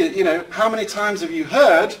we'd see it, you know, how many times have you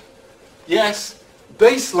heard, yes,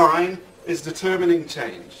 baseline is determining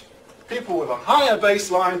change. People with a higher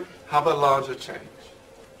baseline have a larger change.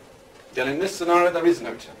 Yet in this scenario, there is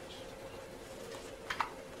no change.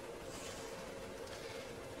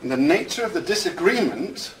 And the nature of the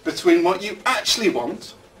disagreement between what you actually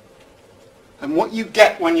want and what you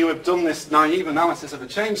get when you have done this naive analysis of a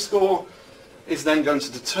change score is then going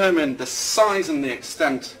to determine the size and the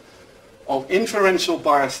extent of inferential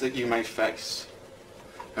bias that you may face.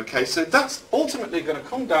 Okay, so that's ultimately going to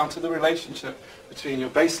come down to the relationship between your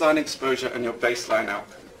baseline exposure and your baseline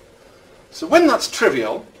outcome. So when that's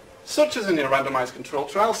trivial, such as in your randomized controlled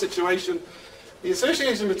trial situation, the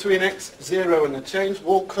association between x0 and the change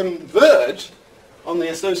will converge on the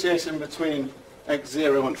association between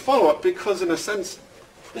x0 and follow-up because, in a sense,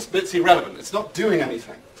 this bit's irrelevant. It's not doing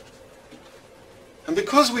anything. And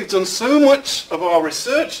because we've done so much of our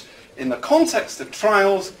research in the context of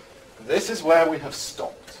trials, this is where we have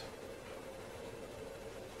stopped.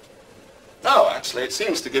 Oh, actually, it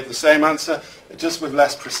seems to give the same answer, just with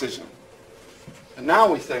less precision. And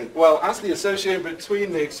now we think, well, as the association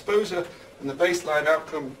between the exposure and the baseline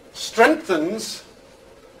outcome strengthens,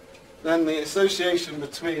 then the association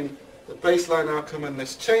between the baseline outcome and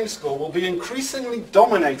this change score will be increasingly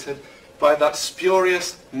dominated by that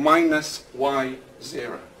spurious minus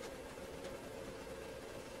y0.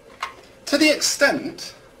 To the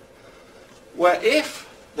extent where if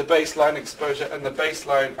the baseline exposure and the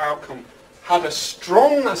baseline outcome had a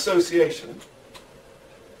strong association,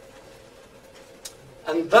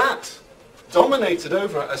 and that dominated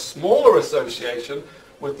over a smaller association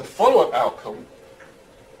with the follow-up outcome,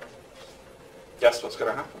 guess what's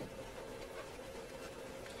going to happen?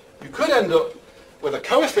 You could end up with a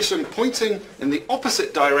coefficient pointing in the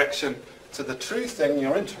opposite direction to the true thing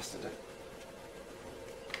you're interested in.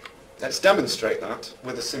 Let's demonstrate that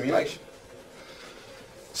with a simulation.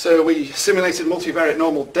 So we simulated multivariate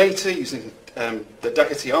normal data using the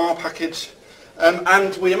Decati-R package,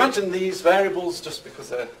 and we imagined these variables just because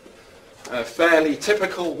they're fairly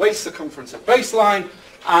typical: waist circumference at baseline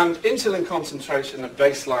and insulin concentration at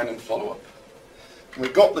baseline and follow-up. We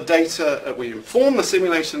got the data, we informed the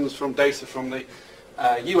simulations from data from the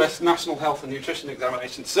US National Health and Nutrition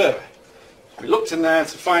Examination Survey. We looked in there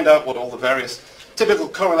to find out what all the various typical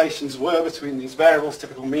correlations were between these variables,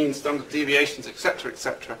 typical means, standard deviations,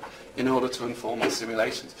 etc., in order to inform the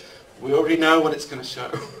simulations. We already know what it's going to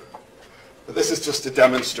show, but this is just to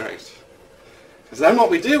demonstrate. Because then what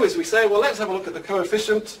we do is we say, well, let's have a look at the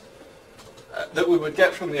coefficient that we would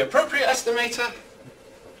get from the appropriate estimator,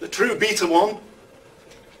 the true beta 1,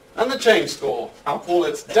 and the change score. I'll call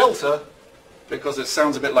it delta, because it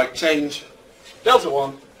sounds a bit like change. Delta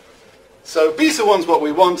 1. So beta 1 is what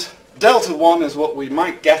we want. Delta 1 is what we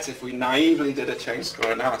might get if we naively did a change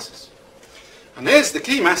score analysis. And here's the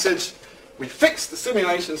key message. We fixed the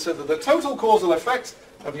simulation so that the total causal effect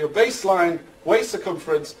of your baseline waist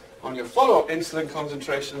circumference on your follow-up insulin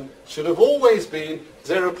concentration should have always been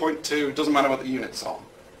 0.2, doesn't matter what the units are.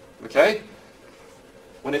 Okay?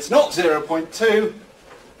 When it's not 0.2,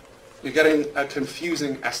 you're getting a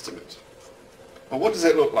confusing estimate. Well, what does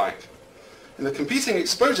it look like? In the competing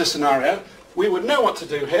exposure scenario, we would know what to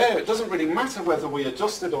do here. It doesn't really matter whether we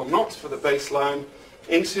adjusted or not for the baseline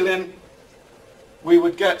insulin. We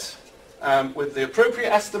would get, with the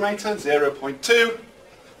appropriate estimator, 0.2.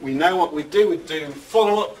 We know what we'd do. We'd do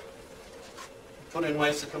follow-up, put in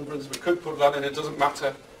waist circumference. We could put that in. It doesn't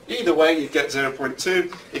matter. Either way, you'd get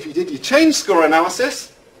 0.2. If you did your change score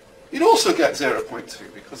analysis, you'd also get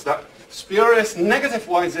 0.2, because that spurious negative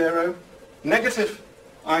y0, negative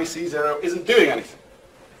IC0 isn't doing anything.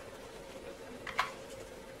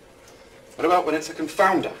 What about when it's a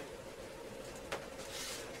confounder?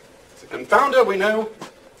 confounder, we know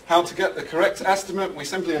how to get the correct estimate. We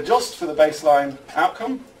simply adjust for the baseline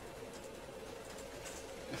outcome.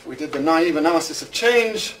 If we did the naive analysis of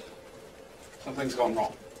change, something's gone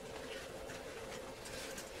wrong.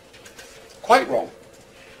 Quite wrong.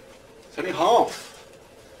 It's only half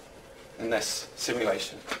in this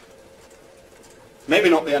simulation. Maybe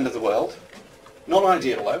not the end of the world. Not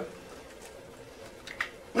ideal, though.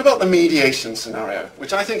 What about the mediation scenario,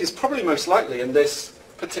 which I think is probably most likely in this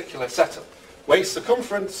particular setup? Waist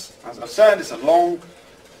circumference, as I've said, is a long,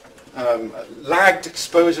 lagged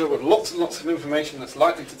exposure with lots and lots of information that's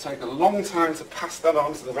likely to take a long time to pass that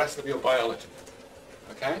on to the rest of your biology.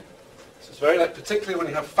 Okay? So it's very likely, particularly when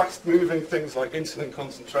you have fast-moving things like insulin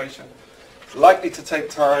concentration, it's likely to take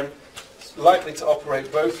time. It's likely to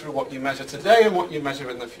operate both through what you measure today and what you measure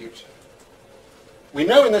in the future. We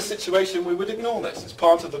know in this situation we would ignore this. It's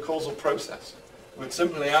part of the causal process. We would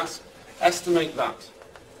simply ask, estimate that.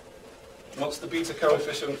 What's the beta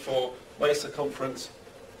coefficient for waist circumference,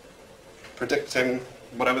 predicting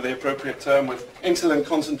whatever the appropriate term with insulin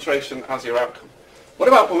concentration as your outcome? What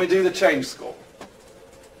about when we do the change score?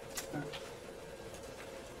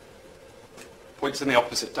 Points in the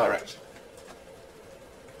opposite direction.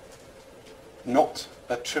 Not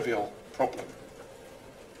a trivial problem.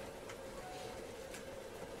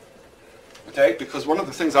 Okay, because one of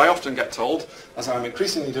the things I often get told, as I'm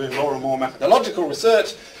increasingly doing more and more methodological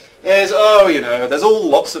research, is, oh, you know, there's all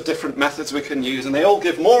lots of different methods we can use, and they all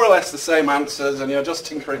give more or less the same answers, and you're just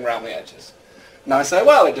tinkering around the edges. And I say,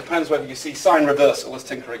 well, it depends whether you see sign reversal as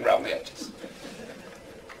tinkering around the edges.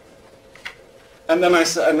 And then they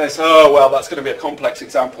say, oh, well, that's going to be a complex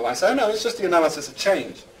example. I say, oh, no, it's just the analysis of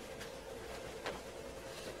change.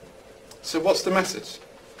 So what's the message?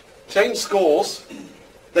 Change scores,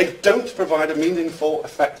 they don't provide a meaningful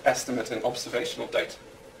effect estimate in observational data.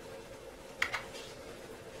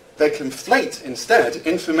 They conflate, instead,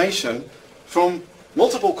 information from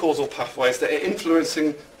multiple causal pathways that are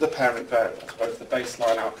influencing the parent variables, both the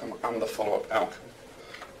baseline outcome and the follow-up outcome.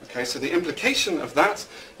 Okay, so the implication of that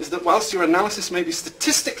is that whilst your analysis may be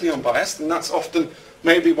statistically unbiased, and that's often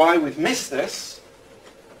maybe why we've missed this,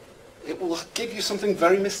 it will give you something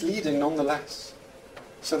very misleading nonetheless.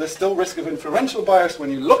 So there's still risk of inferential bias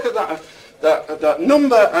when you look at that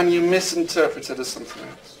number and you misinterpret it as something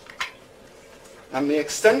else. And the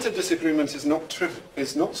extent of disagreement is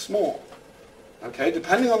not small. Okay,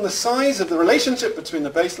 depending on the size of the relationship between the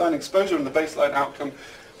baseline exposure and the baseline outcome,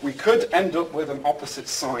 we could end up with an opposite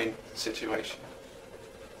sign situation.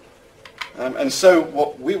 And so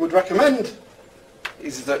what we would recommend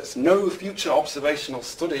is that no future observational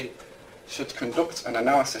study should conduct an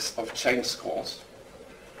analysis of change scores.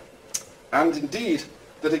 And indeed,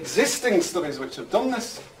 that existing studies which have done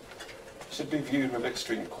this should be viewed with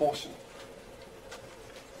extreme caution.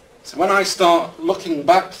 So when I start looking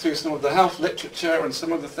back through some of the health literature and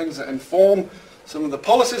some of the things that inform some of the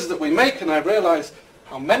policies that we make, and I realise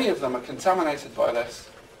how many of them are contaminated by this,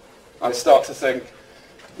 I start to think,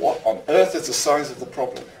 what on earth is the size of the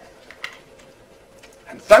problem?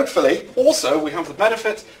 And thankfully, also, we have the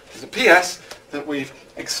benefit, as a PS, that we've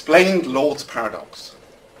explained Lord's paradox.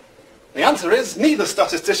 The answer is, neither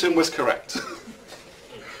statistician was correct.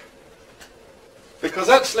 Because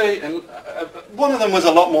actually, one of them was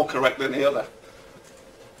a lot more correct than the other.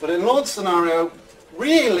 But in Lord's scenario,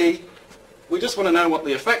 really, we just want to know what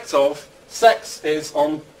the effect of sex is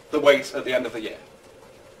on the weight at the end of the year.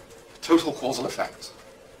 Total causal effect.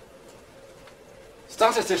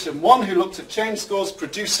 Statistician 1, who looked at change scores,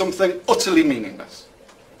 produced something utterly meaningless.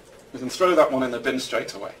 We can throw that one in the bin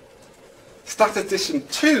straight away. Statistician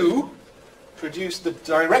 2 produced the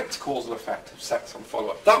direct causal effect of sex on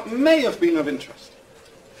follow-up. That may have been of interest.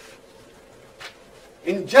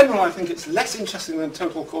 In general, I think it's less interesting than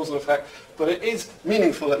total causal effect, but it is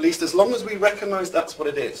meaningful, at least as long as we recognise that's what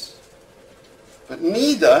it is. But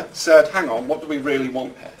neither said, hang on, what do we really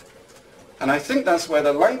want here? And I think that's where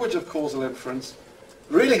the language of causal inference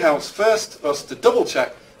really helps, first, us to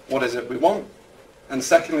double-check what is it we want, and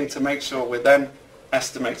secondly, to make sure we're then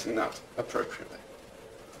estimating that appropriately.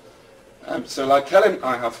 So like Kellyn,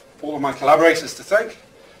 I have all of my collaborators to thank,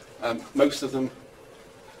 most of them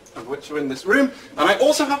of which are in this room, and I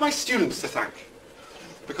also have my students to thank,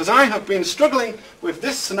 because I have been struggling with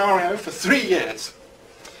this scenario for 3 years.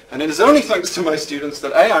 And it is only thanks to my students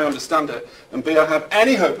that A, I understand it, and B, I have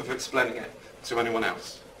any hope of explaining it to anyone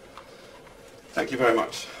else. Thank you very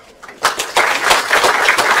much.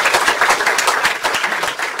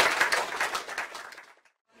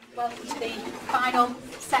 Welcome to the final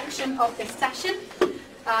section of this session.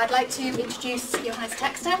 I'd like to introduce Johannes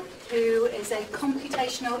Texter. who is a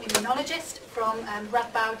computational immunologist from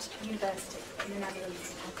Radboud University in the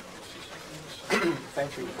Netherlands.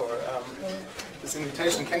 Thank you for this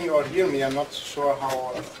invitation. Can you all hear me? I'm not sure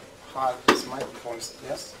how hard this microphone is.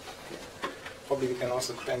 Yes? Okay. Probably we can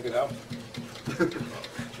also crank it up.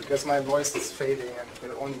 Because my voice is fading and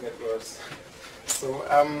will only get worse. So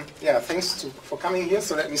yeah, thanks for coming here.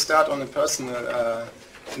 So let me start on a personal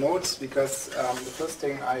note, because the first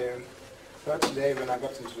thing I heard today when I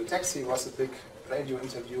got into the taxi was a big radio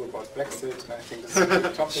interview about Brexit, and I think this is a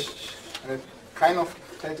big topic. And it kind of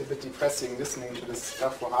felt a bit depressing listening to this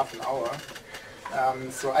stuff for half an hour.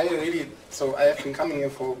 So I have been coming here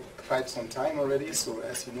for quite some time already. So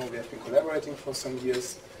as you know, we have been collaborating for some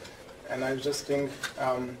years. And I just think,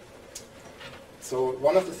 so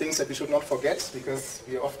one of the things that we should not forget, because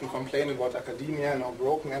we often complain about academia and how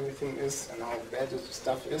broken everything is and how bad the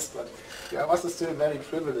stuff is, but we are also still very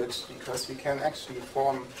privileged because we can actually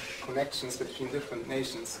form connections between different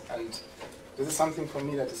nations. And this is something for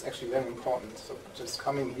me that is actually very important. So just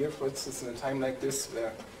coming here, for instance, in a time like this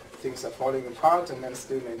where things are falling apart and then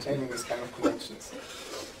still maintaining this kind of connections.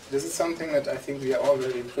 This is something that I think we are all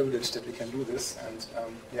very privileged that we can do this, and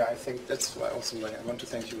yeah, I think that's why also why I want to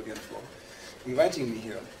thank you again for inviting me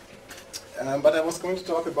here. But I was going to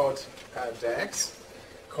talk about DAX,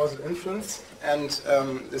 Causal Inference, and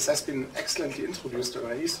this has been excellently introduced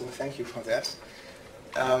already, so thank you for that.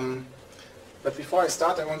 But before I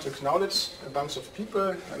start, I want to acknowledge a bunch of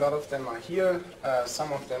people. A lot of them are here,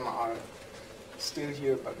 some of them are still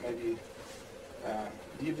here, but maybe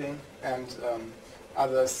leaving, and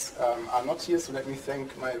others are not here, so let me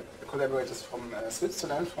thank my collaborators from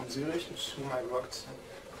Switzerland, from Zurich, with whom I worked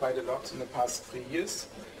quite a lot in the past 3 years.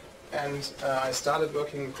 And I started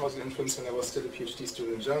working in Causal Inference when I was still a PhD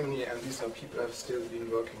student in Germany, and these are people I've still been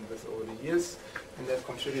working with over the years, and they've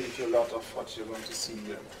contributed to a lot of what you're going to see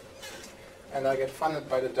here. And I get funded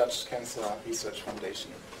by the Dutch Cancer Research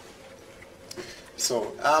Foundation.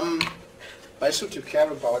 So, why should you care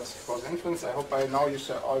about Causal Inference? I hope by now you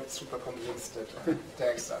are all super convinced that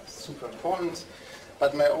tags are super important.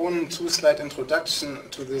 But my own two-slide introduction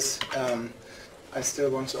to this, I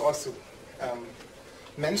still want to also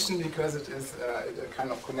mention, because it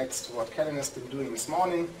kind of connects to what Kellyn has been doing this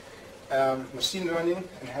morning, machine learning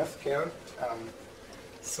in healthcare.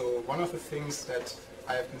 So one of the things that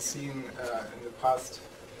I have been seeing in the past,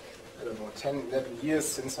 I don't know, 10, 11 years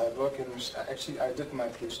since I work in, actually I did my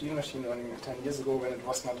PhD in machine learning 10 years ago when it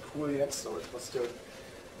was not cool yet, so it was still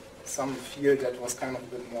some field that was kind of a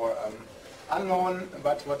bit more unknown,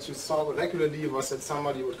 but what you saw regularly was that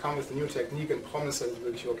somebody would come with a new technique and promise that it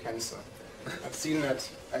will cure cancer. I've seen that,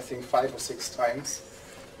 I think, 5 or 6 times.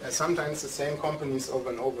 Sometimes the same companies over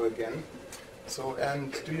and over again. So,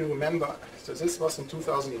 and do you remember, so this was in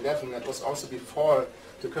 2011, that was also before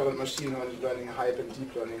the current machine learning hype and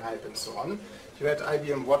deep learning hype and so on. You had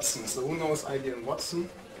IBM Watson. So who knows IBM Watson?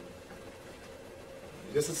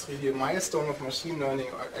 This is really a milestone of machine learning,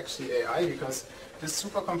 or actually AI, because this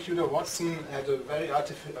supercomputer Watson had a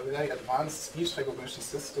very advanced speech recognition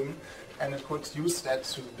system, and it could use that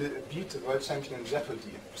to beat the world champion in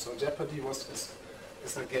Jeopardy. So Jeopardy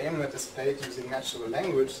is a game that is played using natural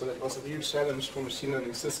language, so that was a real challenge for machine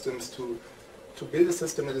learning systems to build a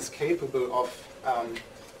system that is capable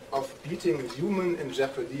of beating a human in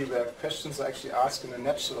Jeopardy, where questions are actually asked in a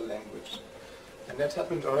natural language. And that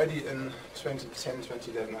happened already in 2010,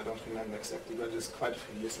 2011, I don't remember exactly, but it's quite a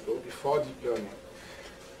few years ago, before deep learning.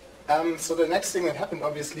 So the next thing that happened,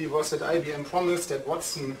 obviously, was that IBM promised that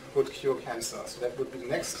Watson would cure cancer. So that would be the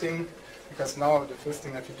next thing, because now the first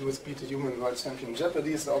thing that we do is beat a human world champion in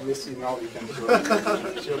Jeopardy, so obviously now we can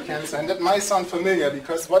cure cancer. And that might sound familiar,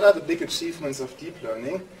 because what are the big achievements of deep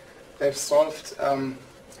learning? They've solved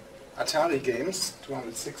Atari games,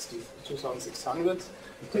 2600.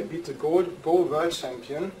 They beat the Go world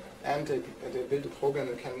champion, and they built a program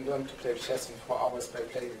that can learn to play chess in 4 hours by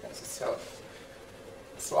playing against itself.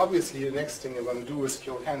 So obviously the next thing you're going to do is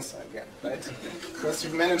cure cancer again, right? Because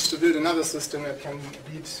you've managed to build another system that can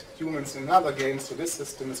beat humans in another game, so this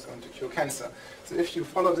system is going to cure cancer. So if you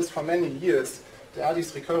follow this for many years, there are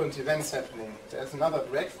these recurrent events happening. There's another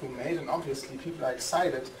breakthrough made, and obviously people are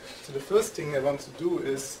excited. So the first thing they want to do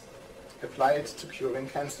is apply it to curing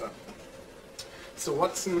cancer. So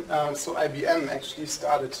Watson, so IBM actually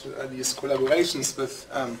started these collaborations with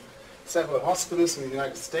several hospitals in the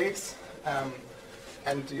United States.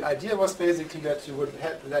 And the idea was basically that you would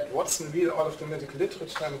let Watson read all of the medical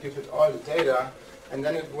literature and give it all the data, and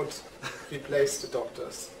then it would replace the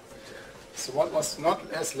doctors. So what was not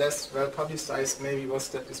as less well publicized maybe was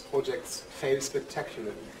that these projects failed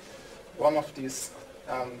spectacularly. One of these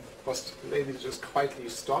was maybe just quietly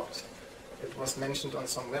stopped. It was mentioned on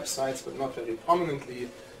some websites, but not very prominently.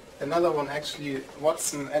 Another one, actually,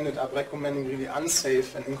 Watson ended up recommending really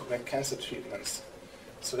unsafe and incorrect cancer treatments.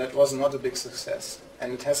 So that was not a big success.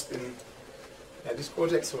 And it has been, these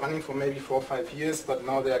projects were running for maybe 4 or 5 years, but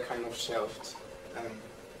now they are kind of shelved.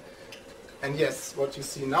 And yes, what you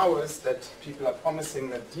see now is that people are promising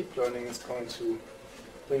that deep learning is going to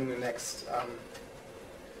bring the next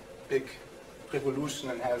big revolution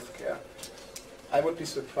in healthcare. I would be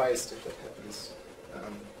surprised if that happens.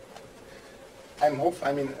 I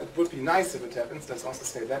mean, it would be nice if it happens, let's also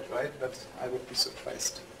say that, right? But I would be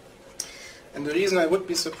surprised. And the reason I would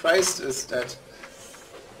be surprised is that,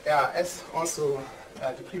 as also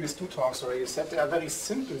the previous 2 talks already said, there are very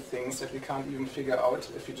simple things that we can't even figure out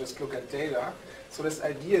if you just look at data. So this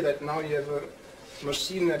idea that now you have a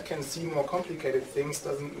machine that can see more complicated things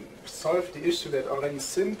doesn't solve the issue that already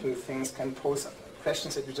simple things can pose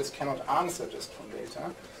questions that you just cannot answer just from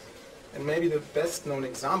data. And maybe the best known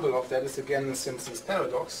example of that is again the Simpson's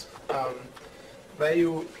paradox, where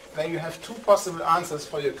you have 2 possible answers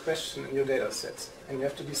for your question in your data set, and you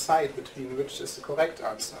have to decide between which is the correct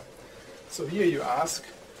answer. So here you ask,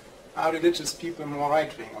 are religious people more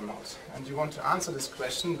right-wing or not? And you want to answer this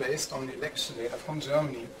question based on the election data from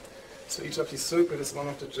Germany. So each of these circles is one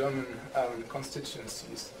of the German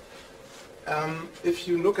constituencies. If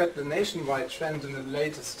you look at the nationwide trend in the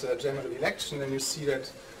latest general election, then you see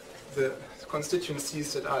that the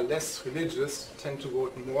constituencies that are less religious tend to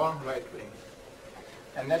vote more right-wing.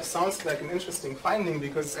 And that sounds like an interesting finding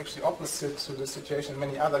because it's actually opposite to the situation in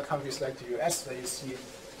many other countries like the US, where you see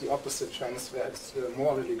the opposite trends, where it's the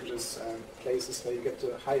more religious places where you get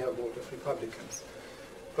the higher vote of Republicans.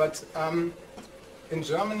 But in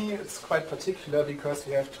Germany it's quite particular because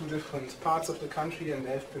we have 2 different parts of the country and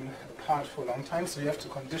they have been apart for a long time, so you have to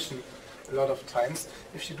condition a lot of times.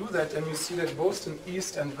 If you do that, then you see that both in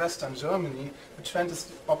East and Western Germany the trend is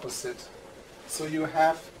the opposite. So you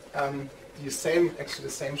have actually the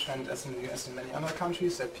same trend as in the US and many other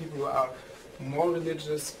countries, that people who are more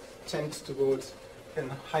religious tend to vote in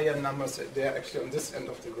higher numbers. They're actually on this end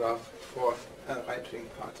of the graph for right-wing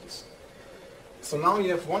parties. So now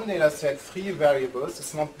you have one data set, 3 variables.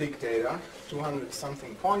 It's not big data, 200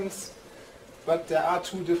 something points, but there are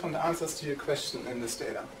 2 different answers to your question in this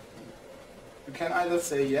data. You can either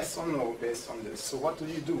say yes or no based on this. So what do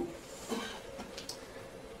you do?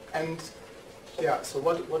 And so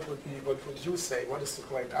what would you say? What is the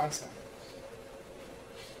correct answer?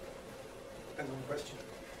 Depends on the question.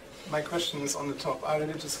 My question is on the top. Are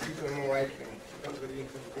religious people more right-wing? Depends whether you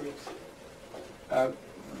include groups.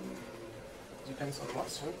 Depends on what,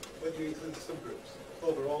 sir? Whether you include subgroups.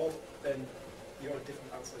 Overall, then you're a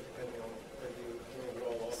different answer depending on whether you include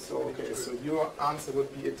overall or... So, okay, so your answer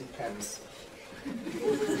would be it depends.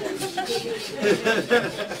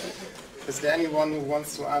 Is there anyone who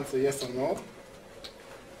wants to answer yes or no?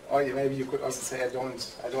 Or maybe you could also say I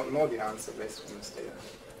don't know the answer based on this data.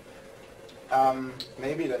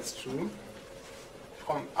 Maybe that's true.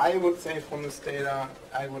 I would say from this data,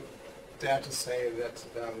 I would dare to say that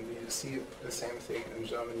we see the same thing in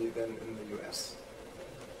Germany than in the US.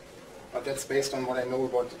 But that's based on what I know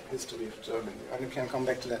about the history of Germany. And we can come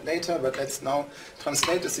back to that later, but let's now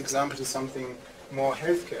translate this example to something more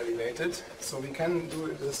healthcare related. So we can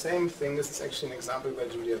do the same thing. This is actually an example by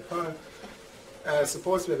Julia Pearl.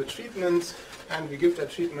 Suppose we have a treatment and we give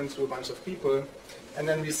that treatment to a bunch of people, and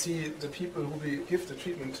then we see the people who we give the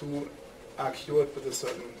treatment to are cured with a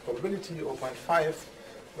certain probability, 0.5,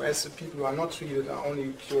 whereas the people who are not treated are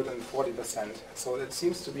only cured in 40%. So it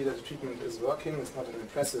seems to be that the treatment is working. It's not an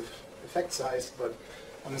impressive effect size, but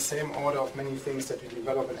on the same order of many things that we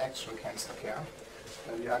develop in actual cancer care.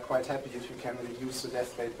 We are quite happy if we can reduce the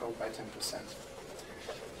death rate by 10%.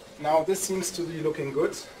 Now this seems to be looking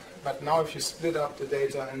good, but now if you split up the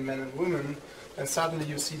data in men and women, then suddenly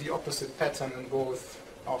you see the opposite pattern in both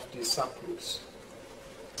of these subgroups.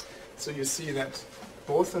 So you see that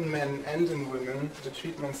both in men and in women, the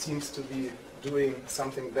treatment seems to be doing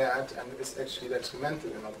something bad and is actually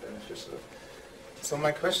detrimental and not beneficial. So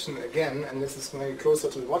my question again, and this is maybe closer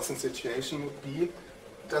to the Watson situation, would be,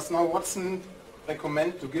 does now Watson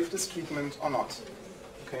recommend to give this treatment or not?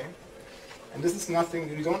 Okay. And this is nothing,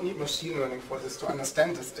 you don't need machine learning for this to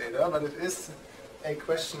understand this data, but it is a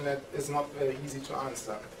question that is not very easy to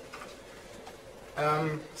answer.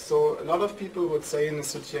 So a lot of people would say in this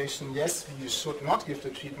situation, yes, we should not give the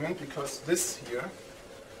treatment because this here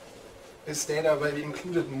is data where we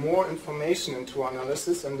included more information into our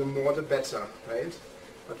analysis, and the more the better, right?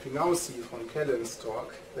 But we now see from Kellyn's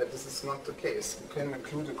talk that this is not the case. You can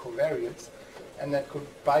include a covariate and that could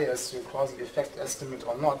bias your causal effect estimate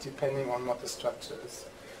or not, depending on what the structure is.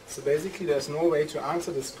 So basically there's no way to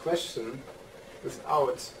answer this question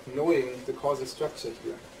without knowing the causal structure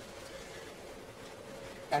here.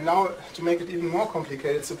 And now, to make it even more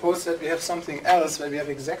complicated, suppose that we have something else where we have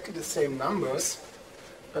exactly the same numbers,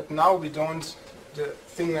 but now we don't, the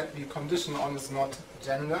thing that we condition on is not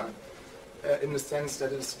gender, in the sense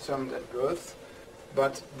that it's determined at birth,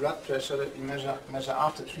 but blood pressure that we measure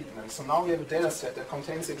after treatment. So now we have a data set that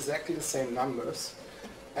contains exactly the same numbers.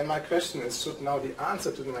 And my question is, should now the answer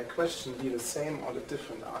to my question be the same or the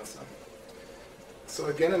different answer? So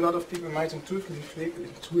again, a lot of people might intuitively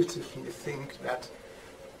think that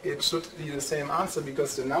it should be the same answer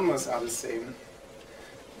because the numbers are the same.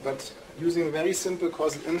 But using very simple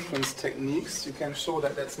causal inference techniques, you can show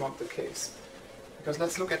that that's not the case. Because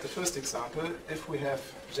let's look at the first example. If we have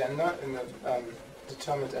gender in a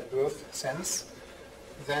determined at birth sense,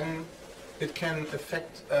 then it can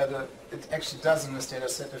affect, it actually does in this data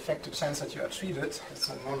set affect the chance that you are treated. It's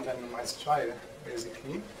a non-randomized trial,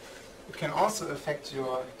 basically. It can also affect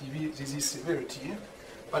your disease severity,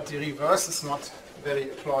 but the reverse is not very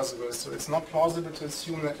plausible. So it's not plausible to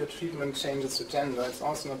assume that your treatment changes your gender. It's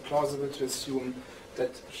also not plausible to assume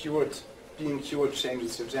that being cured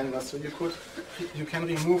changes your gender. So you can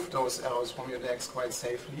remove those errors from your DAX quite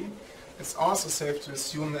safely. It's also safe to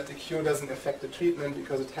assume that the cure doesn't affect the treatment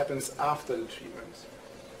because it happens after the treatment.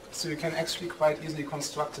 So you can actually quite easily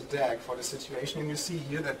construct a DAG for the situation, and you see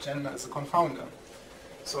here that gender is a confounder.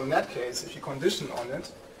 So in that case, if you condition on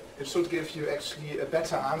it, it should give you actually a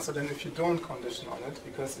better answer than if you don't condition on it,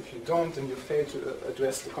 because if you don't, then you fail to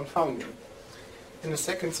address the confounding. In the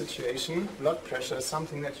second situation, blood pressure is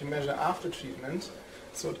something that you measure after treatment,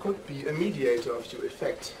 so it could be a mediator of your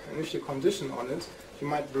effect. And if you condition on it, you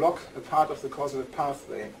might block a part of the causal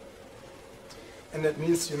pathway. And that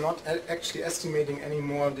means you're not actually estimating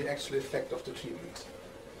anymore the actual effect of the treatment.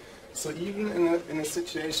 So even in a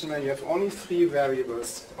situation where you have only 3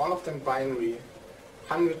 variables, all of them binary,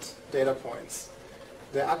 100 data points,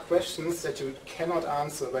 there are questions that you cannot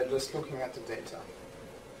answer by just looking at the data.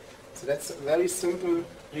 So that's a very simple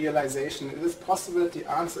realization. It is possible that the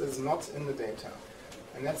answer is not in the data.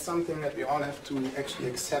 And that's something that we all have to actually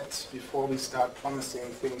accept before we start promising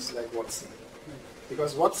things like Watson.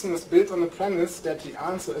 Because Watson is built on the premise that the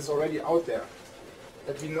answer is already out there.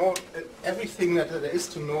 That we know everything that there is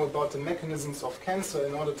to know about the mechanisms of cancer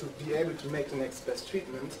in order to be able to make the next best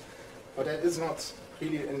treatment. But that is not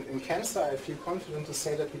really in cancer. I feel confident to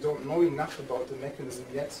say that we don't know enough about the mechanism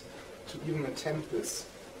yet to even attempt this.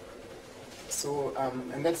 So,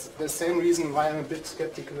 and that's the same reason why I'm a bit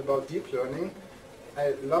skeptical about deep learning.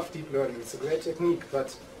 I love deep learning, it's a great technique,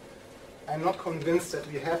 but I'm not convinced that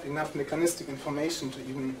we have enough mechanistic information to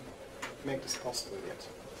even make this possible yet.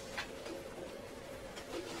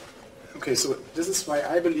 Okay, so this is why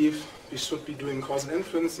I believe we should be doing causal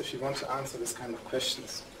inference if you want to answer this kind of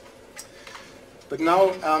questions. But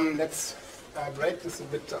now let's break this a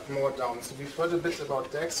bit more down. So we've heard a bit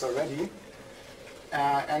about DAX already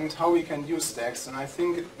and how we can use DAX. And I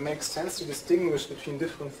think it makes sense to distinguish between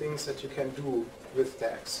different things that you can do with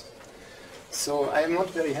DAX. So I am not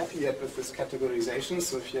very happy yet with this categorization,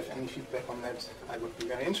 so if you have any feedback on that, I would be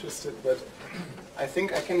very interested. But I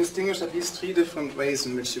think I can distinguish at least 3 different ways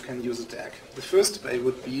in which you can use a DAG. The first way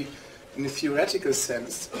would be in a theoretical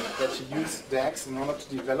sense that you use DAGs in order to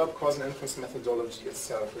develop causal inference methodology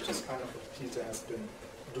itself, which is kind of what Peter has been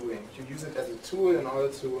doing. You use it as a tool in order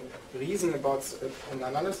to reason about an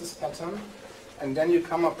analysis pattern, and then you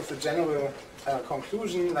come up with a general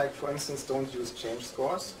conclusion, like for instance, don't use change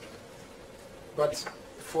scores. But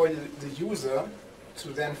for the user to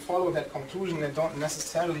then follow that conclusion, they don't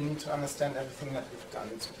necessarily need to understand everything that we've done.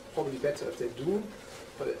 It's probably better if they do,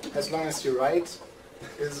 but as long as you're right,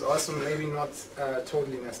 it is also maybe not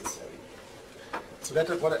totally necessary. So that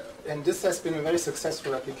is and this has been a very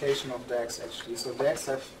successful application of DAGs actually. So DAGs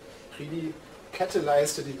have really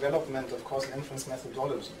catalyzed the development of causal inference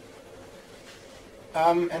methodology.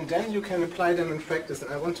 And then you can apply them in practice,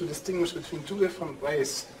 and I want to distinguish between 2 different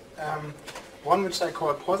ways. One which I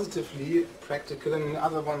call positively practical and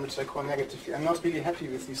another one which I call negatively. I'm not really happy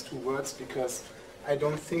with these 2 words because I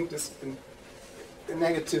don't think this is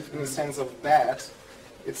negative in the sense of bad.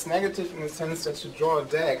 It's negative in the sense that you draw a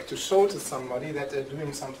DAG to show to somebody that they're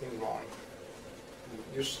doing something wrong.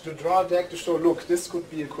 You draw a DAG to show, look, this could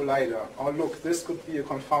be a collider, or look, this could be a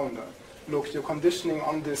confounder. Look, you're conditioning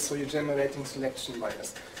on this, so you're generating selection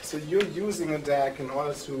bias. So you're using a DAG in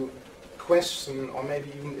order to question or maybe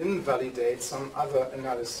even invalidate some other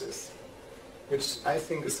analysis. which I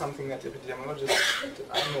think is something that epidemiologists that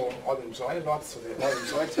I know all enjoy a lot, so they all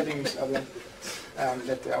enjoy telling each other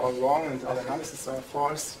that they are all wrong and our analyses are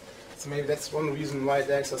false. So maybe that's one reason why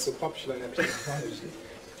DAGs are so popular in epidemiology.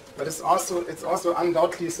 But it's also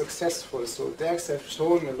undoubtedly successful. So DAGs have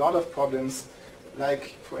shown a lot of problems,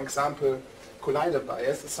 like, for example, collider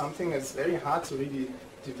bias is something that's very hard to really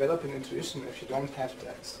develop an intuition if you don't have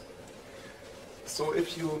DAGs. So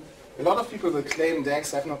a lot of people will claim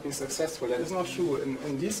DAGs have not been successful. That is not true.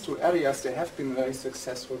 In these two areas they have been very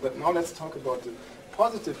successful. But now let's talk about the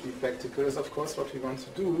positively practical is of course what we want to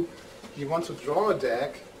do. We want to draw a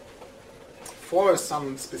DAG for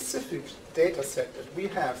some specific data set that we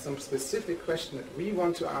have, some specific question that we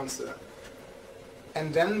want to answer.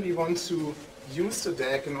 And then we want to use the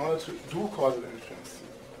DAG in order to do causal inference.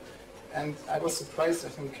 And I was surprised, I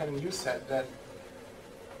think Kellyn, you said that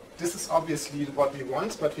this is obviously what we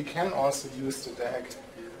want, but we can also use the DAG.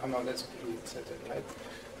 Oh no, that's blue, said that,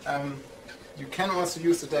 right? You can also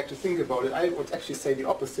use the DAG to think about it. I would actually say the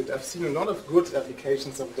opposite. I've seen a lot of good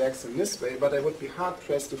applications of DAGs in this way, but I would be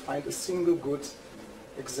hard-pressed to find a single good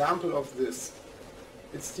example of this.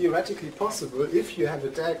 It's theoretically possible if you have a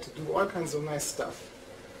DAG to do all kinds of nice stuff.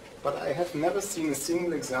 But I have never seen a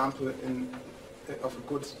single example of a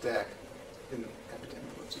good DAG in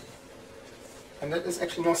epidemiology. And that is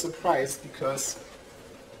actually no surprise, because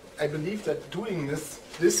I believe that doing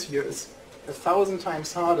this here is 1,000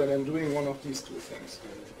 times harder than doing one of these two things.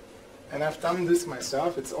 And I've done this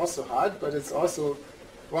myself. It's also hard, but it's also,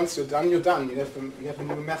 once you're done, you're done. You have a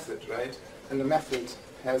new method, right? And the method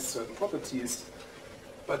has certain properties.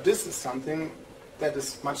 But this is something that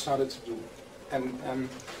is much harder to do. And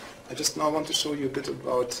I just now want to show you a bit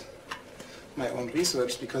about my own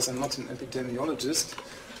research, because I'm not an epidemiologist.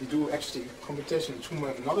 We do actually computational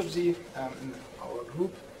tumor immunology in our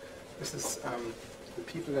group. This is the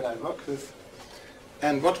people that I work with.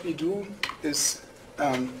 And what we do is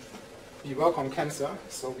we work on cancer,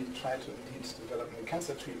 so we try to indeed develop new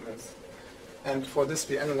cancer treatments. And for this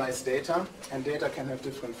we analyze data, and data can have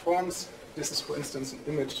different forms. This is, for instance, an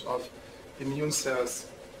image of immune cells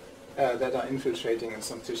that are infiltrating in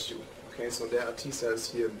some tissue. Okay, so there are T cells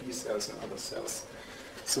here, B cells and other cells.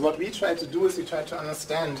 So what we try to do is we try to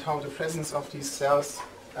understand how the presence of these cells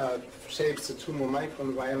shapes the tumor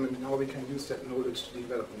microenvironment and how we can use that knowledge to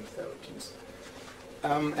develop new therapies.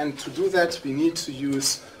 And to do that we need to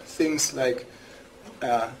use things like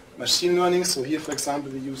machine learning. So here, for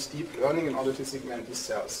example, we use deep learning in order to segment these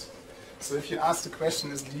cells. So if you ask the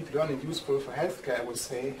question, is deep learning useful for healthcare, I would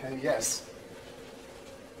say, hell yes.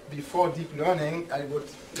 Before deep learning, I've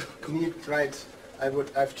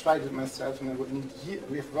tried it myself, and I would need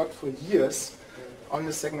we've worked for years on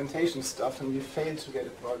the segmentation stuff, and we failed to get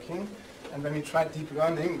it working. And when we tried deep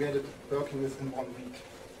learning, we had it working within 1 week.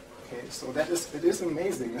 Okay, so it is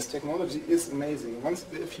amazing. This technology is amazing.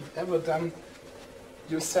 If you've ever done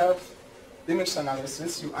yourself image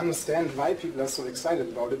analysis, you understand why people are so excited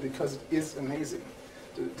about it, because it is amazing.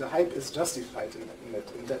 The hype is justified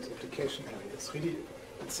in that application area. It's really,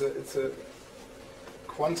 it's a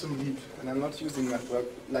quantum leap, and I'm not using that word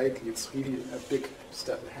lightly. It's really a big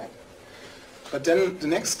step ahead. But then the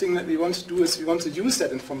next thing that we want to do is we want to use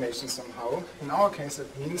that information somehow. In our case,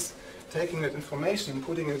 it means taking that information and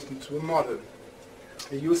putting it into a model.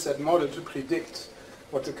 We use that model to predict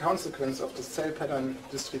what the consequence of the cell pattern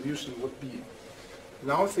distribution would be.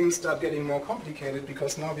 Now things start getting more complicated,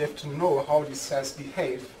 because now we have to know how these cells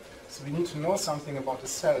behave. So we need to know something about the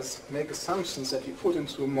cells, make assumptions that we put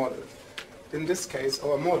into a model. In this case,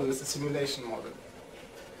 our model is a simulation model.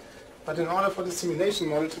 But in order for the simulation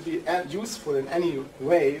model to be useful in any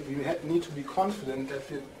way, we need to be confident that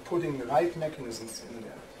we're putting the right mechanisms in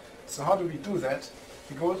there. So how do we do that?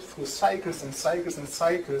 We go through cycles and cycles and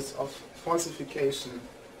cycles of falsification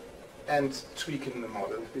and tweaking the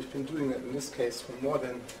model. We've been doing that in this case for more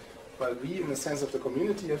than, well, we in the sense of the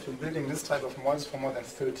community have been building this type of models for more than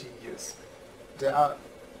 30 years. There are,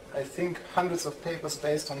 I think, hundreds of papers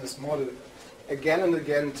based on this model, again and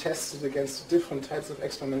again tested against different types of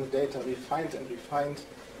experimental data, refined and refined,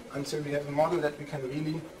 until we have a model that we can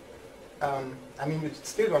really, we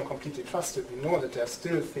still don't completely trust it. We know that there are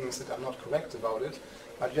still things that are not correct about it,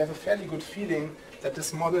 but we have a fairly good feeling that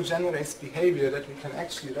this model generates behavior that we can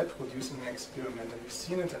actually reproduce in an experiment, and we've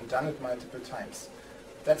seen it and done it multiple times.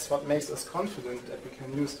 That's what makes us confident that we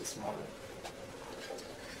can use this model.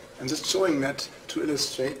 And just showing that to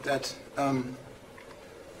illustrate that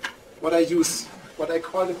what I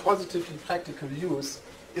call the positively practical use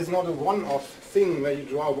is not a one-off thing where you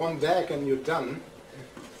draw one DAG and you're done,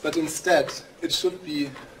 but instead it should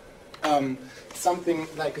be something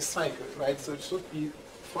like a cycle, right? So it should be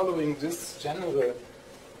following this general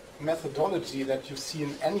methodology that you see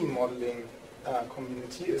in any modeling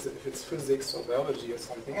community, is if it's physics or biology or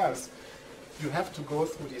something else, you have to go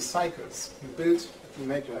through these cycles. You build, you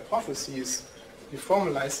make your hypotheses, you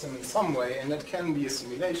formalize them in some way, and that can be a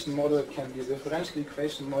simulation model, it can be a differential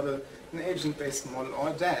equation model, an agent-based model, or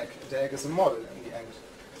a DAG. A DAG is a model in the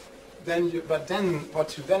end. But then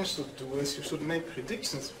what you then should do is you should make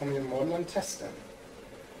predictions from your model and test them.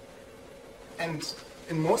 And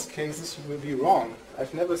in most cases you will be wrong.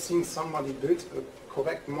 I've never seen somebody build a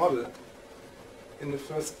correct model in the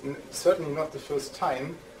first, certainly not the first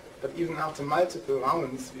time, but even after multiple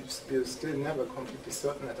rounds, we're still never completely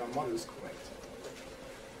certain that our model is correct.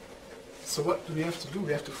 So what do we have to do?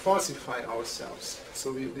 We have to falsify ourselves.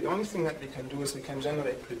 So the only thing that we can do is we can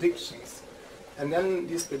generate predictions. And then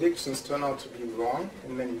these predictions turn out to be wrong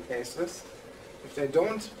in many cases. If they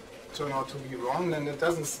don't turn out to be wrong, then it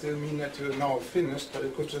doesn't still mean that you're now finished, but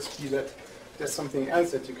it could just be that there's something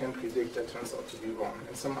else that you can predict that turns out to be wrong,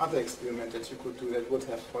 and some other experiment that you could do that would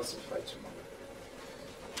have falsified your model.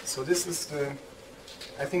 So this is the,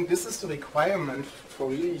 I think this is the requirement for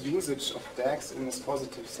really usage of DAGs in this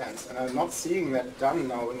positive sense, and I'm not seeing that done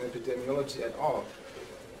now in epidemiology at all.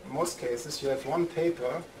 In most cases you have one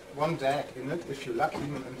paper, one DAG in it, if you're lucky,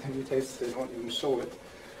 and in many cases they don't even show it,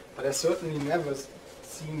 but I certainly never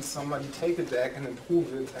seen somebody take a DAG and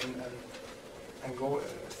improve it and go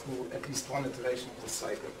through at least one iteration of the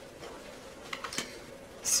cycle.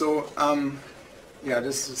 So, yeah,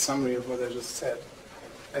 this is a summary of what I just said.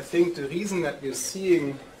 I think the reason that we're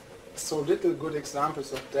seeing so little good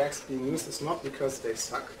examples of DAGs being used is not because they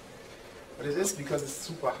suck, but it is because it's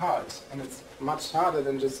super hard, and it's much harder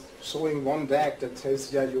than just showing one DAG that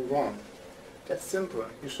tells, yeah, you're wrong. That's simple.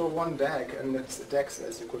 You show one DAG and it's a DAG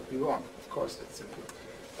says you could be wrong. Of course, that's simple.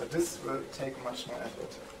 But this will take much more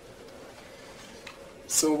effort.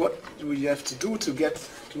 So what do we have to do to get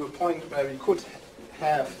to a point where we could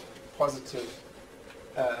have positive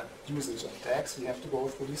usage of DAGs? We have to go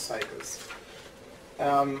through these cycles.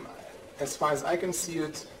 As far as I can see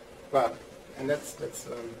it, well, and that's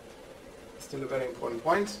still a very important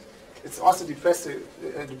point, it's also a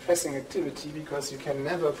depressing activity because you can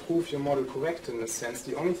never prove your model correct in a sense.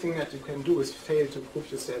 The only thing that you can do is fail to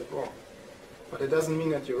prove yourself wrong. But it doesn't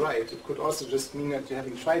mean that you're right. It could also just mean that you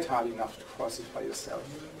haven't tried hard enough to falsify yourself.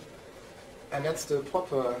 And that's the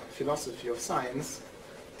proper philosophy of science.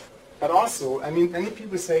 But also, I mean, many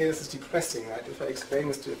people say this is depressing, right? If I explain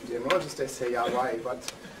this to epidemiologists, they say, yeah, why?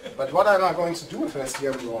 But what am I going to do if I see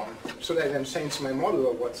I'm wrong? Should I then change my model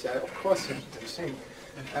or what? Yeah, of course you have to change.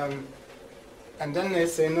 And then they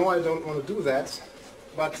say, no, I don't want to do that.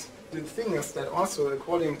 But the thing is that also,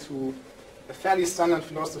 according to a fairly standard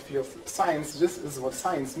philosophy of science, this is what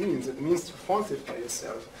science means. It means to falsify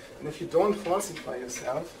yourself. And if you don't falsify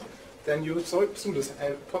yourself, then you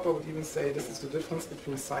pseudoscience. Popper would even say this is the difference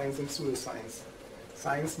between science and pseudoscience.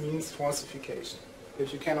 Science means falsification.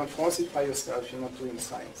 If you cannot falsify yourself, you're not doing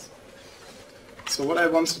science. So what I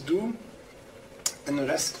want to do in the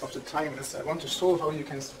rest of the time is I want to show how you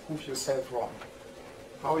can prove yourself wrong.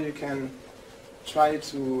 How you can try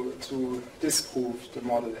to disprove the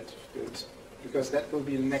model that you've built. Because that will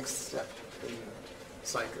be the next step in the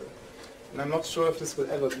cycle. And I'm not sure if this will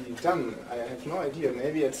ever be done. I have no idea.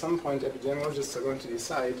 Maybe at some point epidemiologists are going to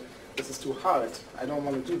decide this is too hard. I don't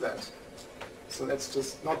want to do that. So let's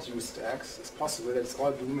just not use DAGs. It's possible. Let's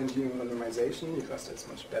all do Mendelian randomization because that's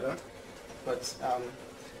much better. But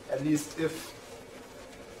at least if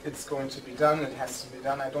it's going to be done, it has to be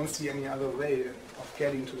done. I don't see any other way of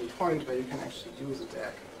getting to the point where you can actually use a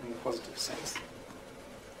DAG in a positive sense.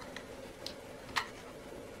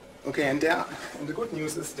 Okay, and the good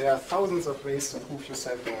news is there are thousands of ways to prove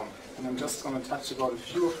yourself wrong. And I'm just going to touch about a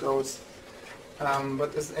few of those.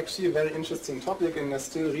 But it's actually a very interesting topic, and there's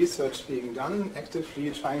still research being done,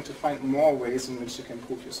 actively trying to find more ways in which you can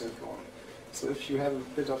prove yourself wrong. So if you have a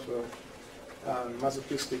bit of a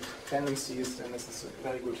masochistic tendencies, then this is a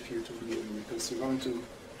very good field to be in, because you're going to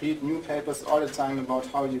read new papers all the time about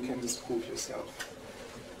how you can disprove yourself.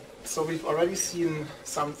 So we've already seen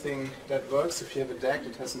something that works if you have a DAG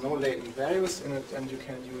that has no latent variables in it, and you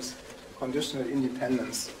can use conditional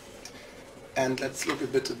independence. And let's look a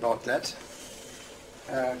bit about that.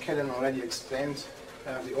 Kellyn already explained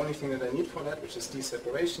the only thing that I need for that, which is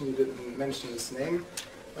deseparation. You didn't mention this name,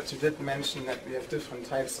 but you did mention that we have different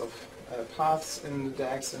types of paths in the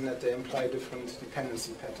DAGs and that they imply different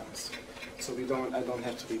dependency patterns. So I don't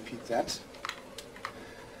have to repeat that.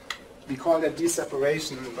 We call that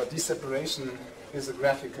deseparation, but deseparation is a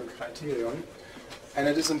graphical criterion, and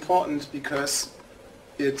it is important because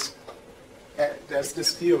it there's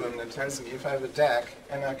this theorem that tells me if I have a DAG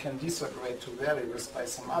and I can deseparate two variables by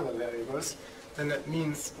some other variables, then that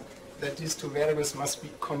means that these two variables must be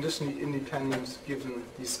conditionally independent given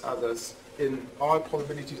these others in all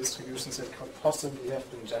probability distributions that could possibly have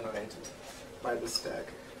been generated by this DAG.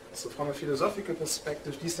 So from a philosophical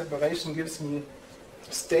perspective, deseparation gives me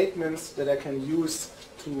statements that I can use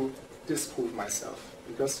to disprove myself.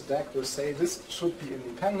 Because the DAG will say this should be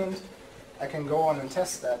independent, I can go on and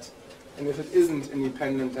test that. And if it isn't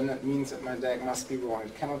independent, then that means that my DAG must be wrong.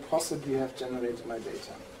 It cannot possibly have generated my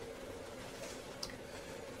data.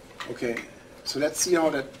 Okay, so let's see how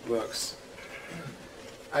that works.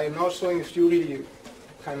 I am now showing a few really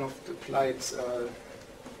kind of applied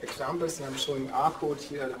examples, and I'm showing R code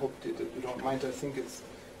here. I hope that you don't mind. I think it's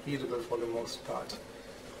readable for the most part.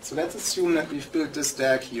 So let's assume that we've built this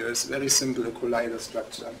DAG here. It's very simple, a collider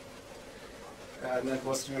structure. And that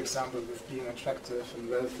was your example with being attractive and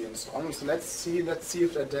wealthy and so on. So let's see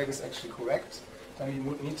if that DAG is actually correct. Then we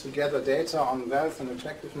would need to gather data on wealth and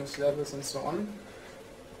attractiveness levels and so on.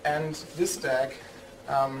 And this DAG,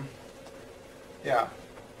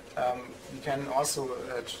 we can also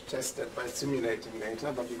test that by simulating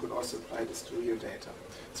data, but we could also apply this to real data.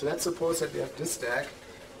 So let's suppose that we have this DAG,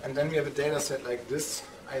 and then we have a data set like this.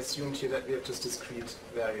 I assumed here that we have just discrete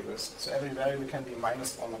variables. So every variable can be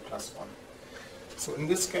 -1 or +1. So in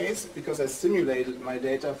this case, because I simulated my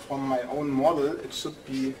data from my own model, it should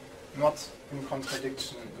be not in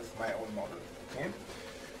contradiction with my own model. Okay?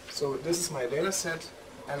 So this is my data set,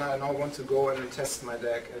 and I now want to go and test my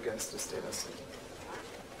DAG against this data set.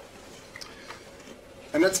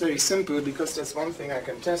 And that's very simple, because there's one thing I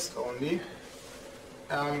can test only.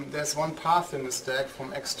 There's one path in this DAG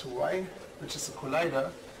from x to y, which is a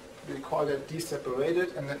collider. We call that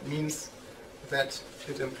deseparated, and that means that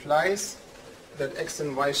it implies that x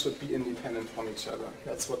and y should be independent from each other.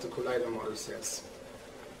 That's what the collider model says.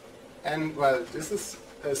 And well, this is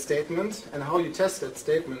a statement, and how you test that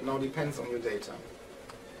statement now depends on your data.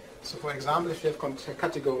 So for example, if you have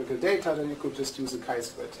categorical data, then you could just use a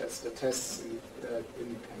chi-square test that tests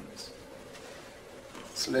independence.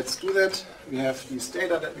 So let's do that. We have these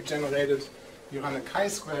data that we generated. We run a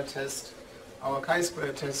chi-square test. Our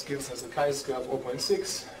chi-square test gives us a chi-square of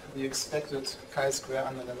 0.6. The expected chi-square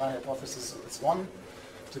under the null hypothesis is 1.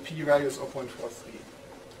 The p-value is 0.43.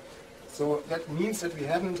 So that means that we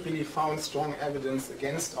haven't really found strong evidence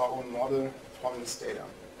against our own model from this data.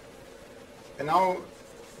 And now,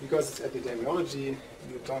 because it's epidemiology,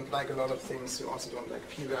 you don't like a lot of things, you also don't like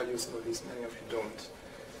p-values, or at least many of you don't.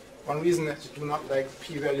 One reason that you do not like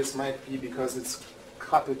p-values might be because it's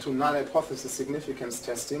coupled to null hypothesis significance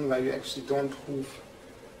testing, where you actually don't prove,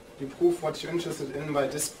 you prove what you're interested in by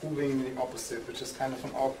disproving the opposite, which is kind of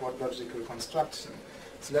an awkward logical construction.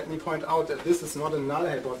 So let me point out that this is not a null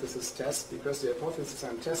hypothesis test, because the hypothesis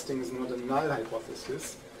I'm testing is not a null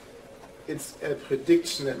hypothesis. It's a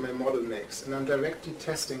prediction that my model makes, and I'm directly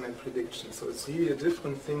testing that prediction. So it's really a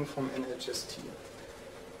different thing from NHST.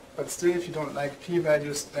 But still, if you don't like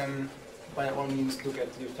p-values, then by all means look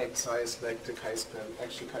at the effect size, like the chi-square,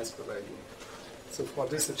 actual chi-square value. So for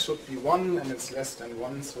this it should be 1, and it's less than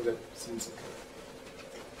 1, so that seems okay.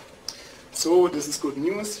 So this is good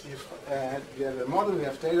news. We have a model, we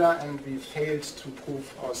have data, and we failed to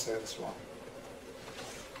prove ourselves wrong.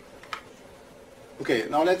 Okay,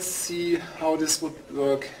 now let's see how this would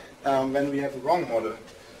work when we have a wrong model.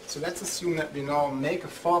 So let's assume that we now make a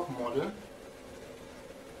fork model,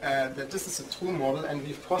 that this is a true model, and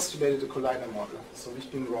we've postulated a collider model, so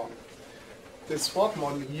we've been wrong. This fork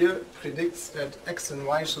model here predicts that x and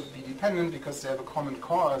y should be dependent because they have a common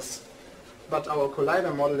cause, but our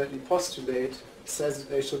collider model that we postulate says that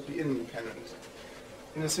they should be independent.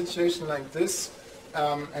 In a situation like this,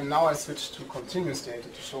 and now I switch to continuous data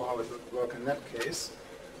to show how it would work in that case.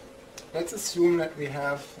 Let's assume that we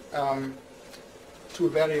have two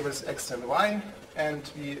variables x and y, and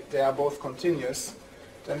they are both continuous.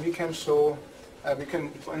 Then we can show, we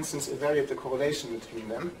can, for instance, evaluate the correlation between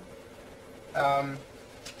them.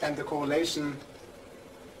 And the correlation,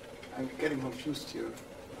 I'm getting confused here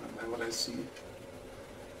by what I see.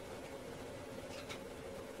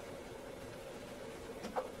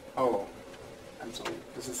 Oh, I'm sorry,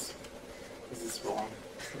 this is wrong.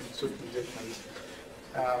 It should be different.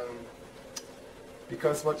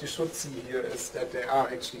 Because what you should see here is that they are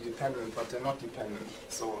actually dependent, but they're not dependent.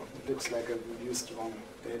 So it looks like a reduced wrong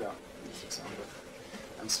data in this example.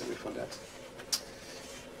 I'm sorry for that.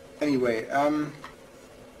 Anyway, I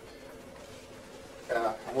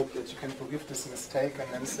hope that you can forgive this mistake and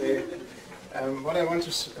then say, what I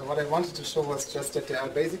wanted to show was just that there are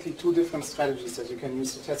basically two different strategies that you can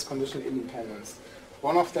use to test conditional independence.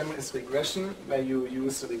 One of them is regression, where you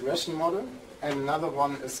use a regression model, and another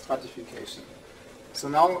one is stratification. So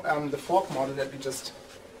now the fork model that we just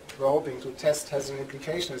were hoping to test has an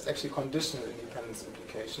implication. It's actually conditional independence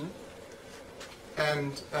implication.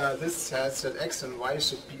 And this says that x and y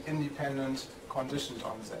should be independent conditioned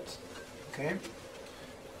on z. Okay?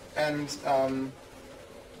 And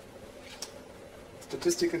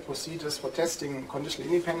statistical procedures for testing conditional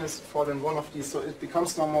independence fall in one of these, so it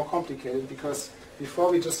becomes now more complicated because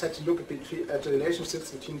before we just had to look at the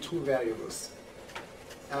relationships between two variables.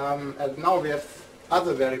 And now we have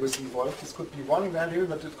other variables involved. This could be one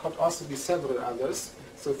variable, but it could also be several others,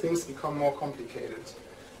 so things become more complicated.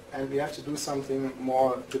 And we have to do something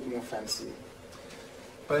a bit more fancy.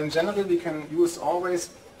 But in general, we can use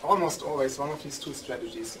almost always one of these two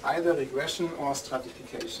strategies, either regression or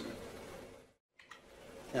stratification.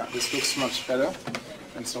 Yeah, this looks much better.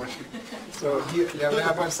 I'm sorry. So here,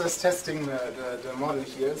 I was just testing the model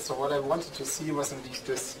here. So what I wanted to see was indeed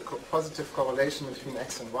this positive correlation between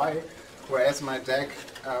x and y, whereas my DAG,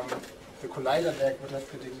 the collider DAG, would have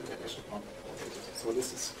predicted that I should not predict it. So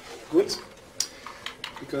this is good,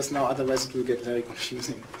 because now otherwise it will get very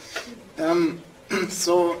confusing.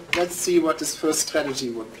 So let's see what this first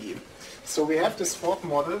strategy would be. So we have this fork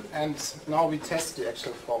model, and now we test the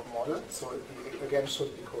actual fork model, so it again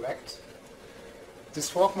should be correct. This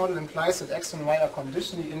fork model implies that x and y are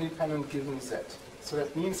conditionally independent given z. So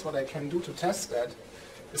that means what I can do to test that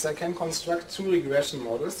is I can construct two regression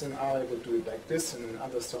models. In R I would do it like this, and in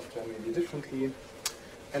other software maybe differently.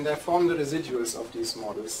 And I form the residuals of these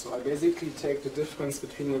models. So I basically take the difference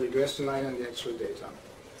between the regression line and the actual data.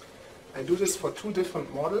 I do this for two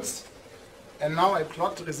different models, and now I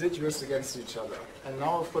plot the residuals against each other. And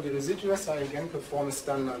now for the residuals I again perform a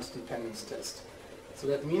standard dependence test. So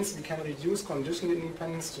that means we can reduce conditional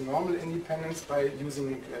independence to normal independence by using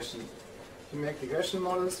regression. We make regression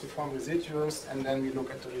models, we form residuals, and then we look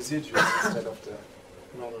at the residuals instead of the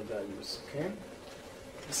normal values. Okay?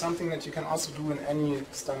 It's something that you can also do in any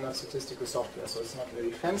standard statistical software, so it's not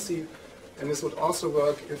very fancy. And this would also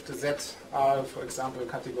work if the z are, for example,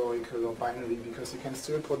 categorical or binary, because you can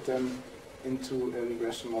still put them into a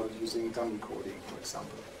regression model using dummy coding, for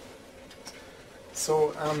example.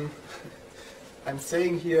 So I'm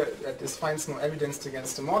saying here that this finds no evidence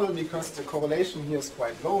against the model because the correlation here is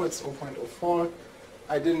quite low, it's 0.04.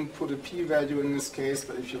 I didn't put a p-value in this case,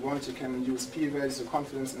 but if you want you can use p-values or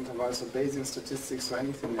confidence intervals or Bayesian statistics or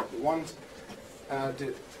anything that you want.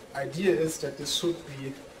 The idea is that this should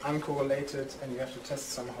be uncorrelated, and you have to test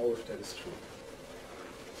somehow if that is true.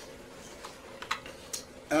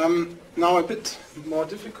 Now a bit more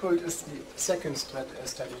difficult is the second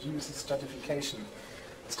strategy, which is stratification.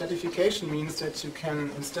 Stratification means that you can,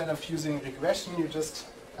 instead of using regression, you just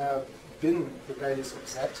bin the values of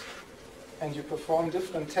z, and you perform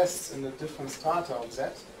different tests in the different strata of z,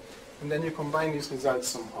 and then you combine these results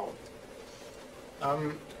somehow.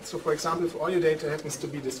 So for example, if all your data happens to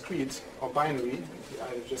be discrete or binary,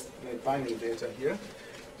 I just made binary data here,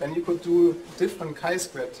 then you could do different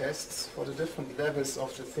chi-square tests for the different levels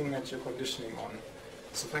of the thing that you're conditioning on.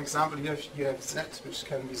 So for example, here you have z, which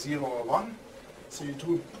can be 0 or 1. So you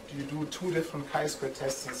do two different chi-square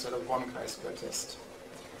tests instead of one chi-square test.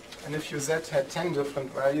 And if your z had 10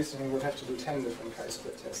 different values, then you would have to do 10 different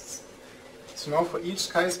chi-square tests. So now for each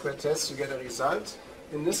chi-square test you get a result.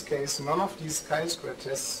 In this case, none of these chi-square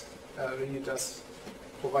tests really does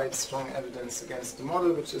provide strong evidence against the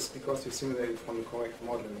model, which is because you simulated from the correct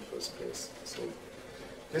model in the first place. So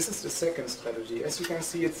this is the second strategy. As you can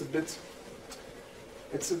see, it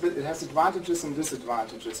has advantages and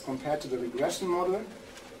disadvantages compared to the regression model.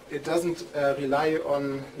 It doesn't rely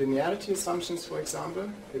on linearity assumptions, for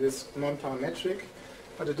example. It is non-parametric.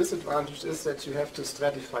 But the disadvantage is that you have to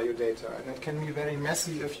stratify your data, and it can be very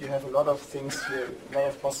messy if you have a lot of things here, a lot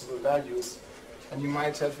of possible values, and you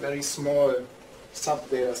might have very small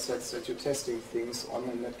sub-data sets that you're testing things on,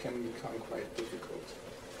 and that can become quite difficult.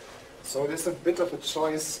 So there's a bit of a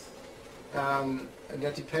choice, and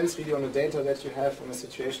that depends really on the data that you have, on the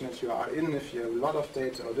situation that you are in, if you have a lot of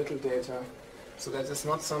data or little data. So that is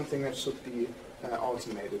not something that should be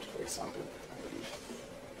automated, for example.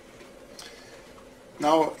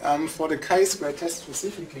 Now, for the chi-square test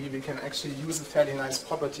specifically, we can actually use a fairly nice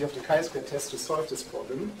property of the chi-square test to solve this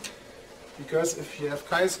problem. Because if you have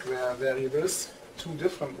chi-square variables, two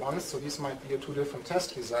different ones, so these might be your two different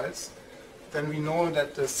test results, then we know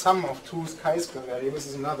that the sum of two chi-square variables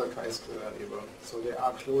is another chi-square variable. So they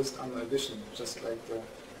are closed under addition, just like the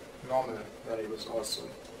normal variables also.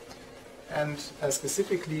 And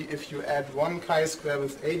specifically, if you add one chi-square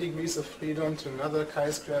with A degrees of freedom to another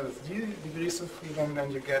chi-square with D degrees of freedom,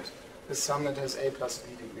 then you get is some that has A plus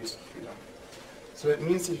B degrees of freedom. So that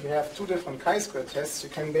means if you have two different chi-square tests, you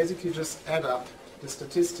can basically just add up the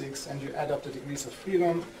statistics and you add up the degrees of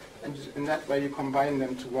freedom, and in that way you combine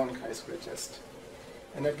them to one chi-square test.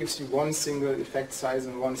 And that gives you one single effect size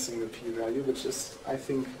and one single p-value, which is, I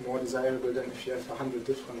think, more desirable than if you have 100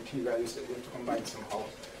 different p-values that you have to combine somehow.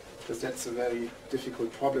 Because that's a very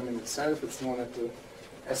difficult problem in itself. It's known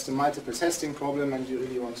as the multiple testing problem, and you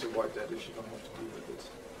really want to avoid that if you don't have to deal with it.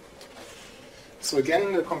 So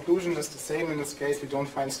again, the conclusion is the same in this case. We don't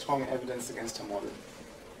find strong evidence against a model.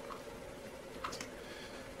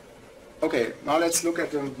 Okay, now let's look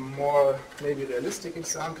at a more maybe realistic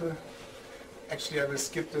example. Actually, I will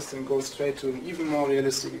skip this and go straight to an even more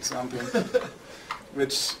realistic example,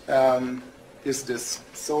 which is this.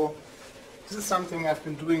 So this is something I've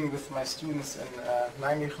been doing with my students in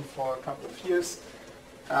Nijmegen for a couple of years.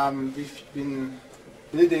 We've been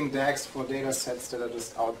building DAGs for data sets that are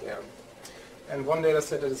just out there. And one data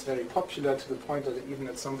set that is very popular to the point that even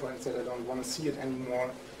at some point said I don't want to see it anymore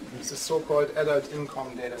is the so-called adult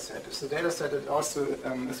income data set. It's a data set that also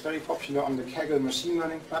is very popular on the Kaggle machine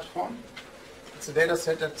learning platform. It's a data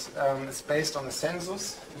set that is based on a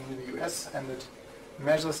census in the US, and it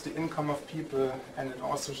measures the income of people, and it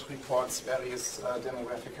also reports various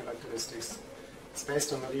demographic characteristics. It's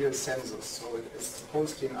based on a real census, so it is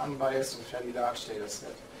supposed to be an unbiased and fairly large data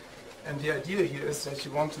set. And the idea here is that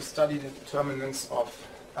you want to study the determinants of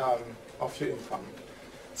your income.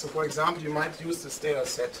 So for example, you might use this data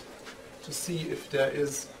set to see if there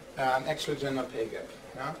is an actual gender pay gap.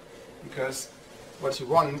 Yeah? Because what you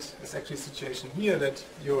want is actually a situation here that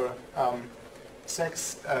your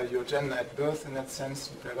sex, your gender at birth in that sense,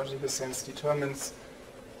 the biological sense, determines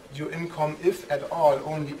your income, if at all,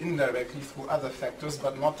 only indirectly through other factors,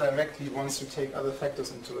 but not directly once you take other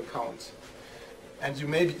factors into account. And you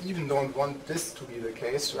maybe even don't want this to be the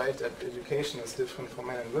case, right? That education is different for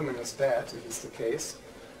men and women is bad, if it's the case.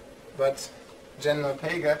 But gender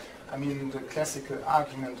pay gap, I mean, the classical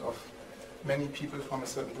argument of many people from a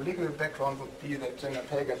certain political background would be that gender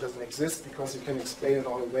pay gap doesn't exist because you can explain it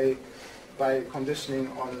all away by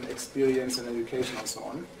conditioning on experience and education and so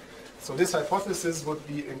on. So this hypothesis would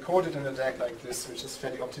be encoded in a DAG like this, which is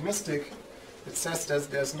fairly optimistic. It says that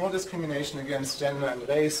there's no discrimination against gender and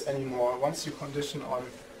race anymore once you condition on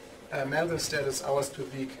marital status, hours per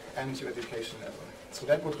week, and your education level. So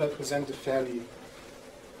that would represent a fairly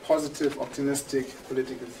positive, optimistic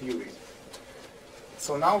political theory.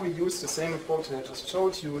 So now we use the same approach that I just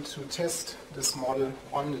showed you to test this model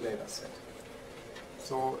on the data set.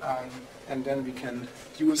 So, and then we can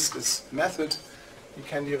use this method. We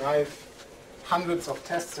can derive hundreds of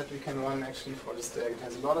tests that we can run actually for this DAG. It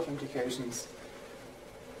has a lot of implications.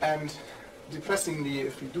 And depressingly,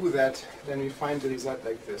 if we do that, then we find the result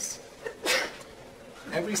like this.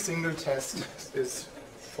 Every single test is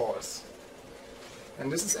false. And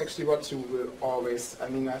this is actually what you will always, I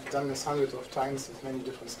mean, I've done this hundreds of times with many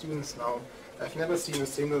different students now. I've never seen a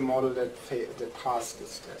single model that passed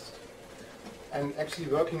this test. And actually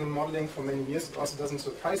working in modeling for many years, it also doesn't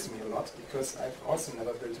surprise me a lot, because I've also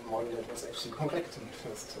never built a model that was actually correct in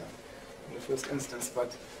the first instance.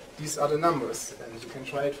 But these are the numbers, and you can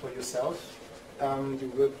try it for yourself.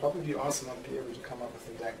 You will probably also not be able to come up with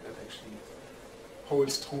a DAG that actually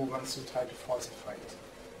holds true once you try to falsify it.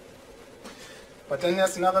 But then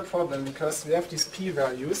there's another problem, because we have these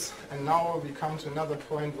p-values, and now we come to another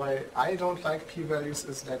point why I don't like p-values,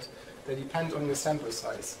 is that they depend on your sample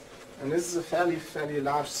size. And this is a fairly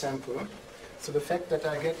large sample. So the fact that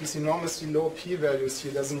I get these enormously low p-values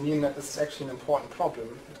here doesn't mean that this is actually an important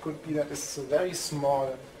problem. It could be that this is a very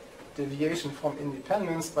small deviation from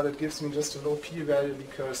independence, but it gives me just a low p-value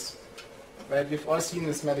because, right, we've all seen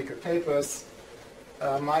these medical papers.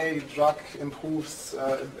 My drug improves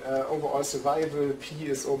overall survival, p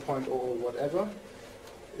is 0.0 whatever.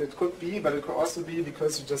 It could be, but it could also be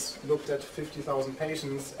because you just looked at 50,000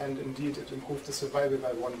 patients and indeed it improved the survival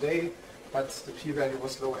by 1 day, but the p-value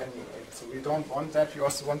was low anyway. So we don't want that. We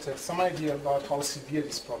also want to have some idea about how severe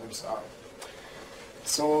these problems are.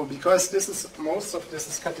 So because most of this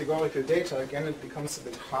is categorical data, again it becomes a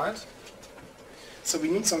bit hard. So we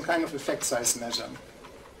need some kind of effect size measure.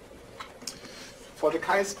 For the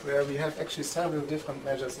chi-square, we have actually several different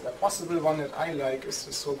measures that are possible. One that I like is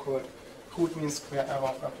the so-called root mean square error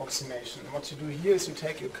of approximation. What you do here is you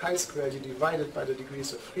take your chi-square, you divide it by the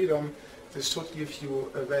degrees of freedom. This should give you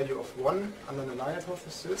a value of 1 under the null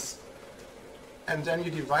hypothesis. And then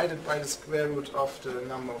you divide it by the square root of the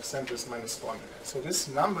number of samples minus 1. So this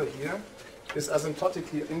number here is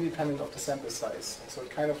asymptotically independent of the sample size. So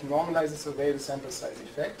it kind of normalizes away the sample size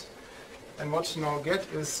effect. And what you now get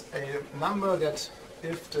is a number that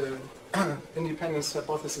if the independence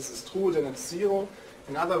hypothesis is true, then it's 0,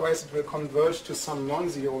 and otherwise it will converge to some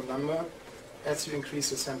non-zero number as you increase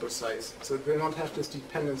the sample size. So it will not have this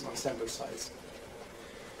dependence on sample size.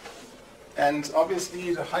 And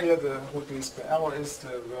obviously, the higher the root means per error is,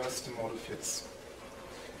 the worse the model fits.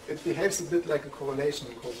 It behaves a bit like a correlation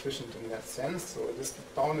coefficient in that sense, so it is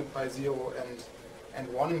bounded by 0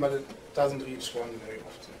 and 1, but it doesn't reach 1 very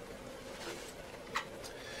often.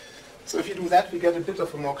 So if you do that, we get a bit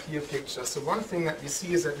of a more clear picture. So one thing that we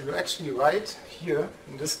see is that we were actually right here,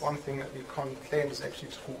 and this one thing that we claim is actually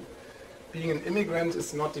true. Being an immigrant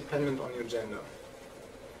is not dependent on your gender.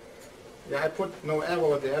 Yeah, I put no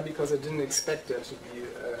error there because I didn't expect there to be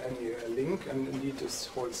any link, and indeed this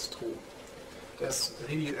holds true. There's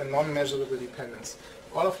really a non-measurable dependence.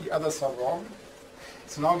 All of the others are wrong.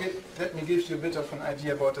 So now let me give you a bit of an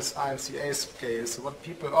idea about this RMCA scale. So what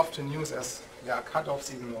people often use as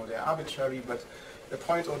cutoffs, even though they're arbitrary, but the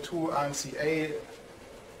 0.02 RMCA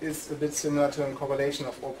is a bit similar to a correlation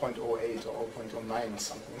of 0.08 or 0.09 or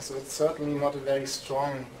something. So it's certainly not a very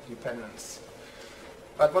strong dependence.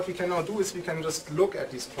 But what we can now do is we can just look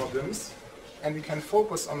at these problems and we can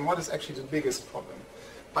focus on what is actually the biggest problem.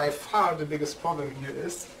 By far the biggest problem here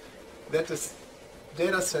is that this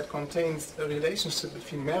data set contains a relationship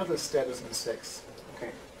between marital status and sex.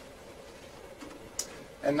 Okay.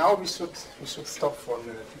 And now we should stop for a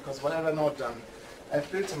minute, because what have I now done? I've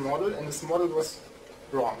built a model, and this model was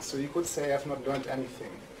wrong. So you could say I've not learned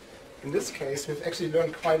anything. In this case, we've actually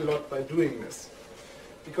learned quite a lot by doing this.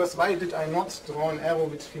 Because why did I not draw an arrow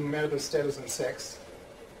between marital status and sex?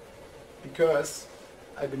 Because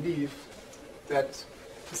I believe that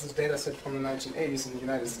this is a data set from the 1980s in the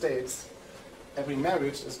United States. Every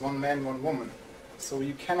marriage is one man, one woman. So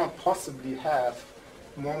you cannot possibly have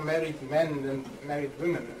more married men than married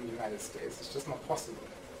women in the United States. It's just not possible,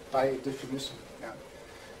 by definition. Yeah.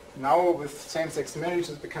 Now with same-sex marriage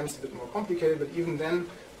it becomes a bit more complicated, but even then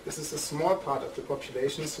this is a small part of the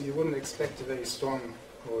population, so you wouldn't expect a very strong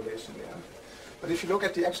correlation there. But if you look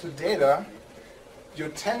at the actual data, you're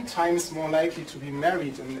 10 times more likely to be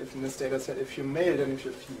married in this data set if you're male than if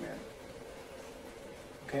you're female.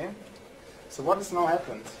 Okay? So what has now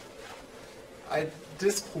happened? I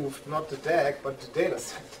disproved not the DAG, but the data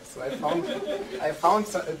set. So I found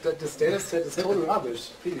that this data set is total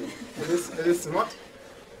rubbish, really.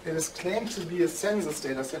 It is claimed to be a census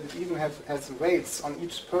data set. It even has weights on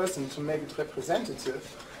each person to make it representative.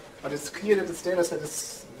 But it's clear that this data set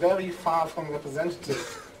is very far from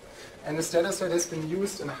representative. And this data set has been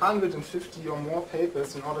used in 150 or more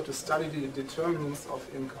papers in order to study the determinants of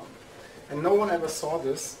income. And no one ever saw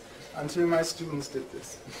this until my students did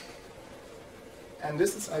this. And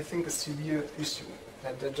this is, I think, a severe issue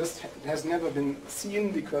that just has never been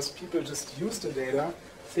seen, because people just use the data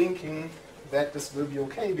thinking that this will be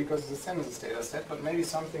okay because it's a census data set, but maybe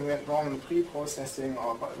something went wrong in pre-processing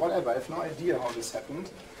or whatever. I have no idea how this happened.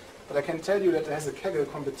 But I can tell you that as a Kaggle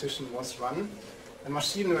competition was run, a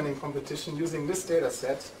machine learning competition using this data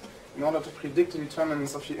set in order to predict the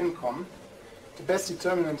determinants of your income. The best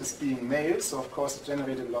determinant is being male, so of course it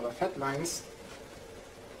generated a lot of headlines.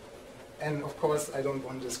 And of course I don't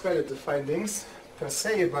want to discredit the findings per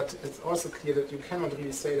se, but it's also clear that you cannot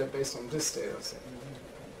really say that based on this data set.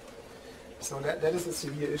 So that is a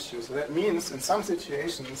severe issue. So that means in some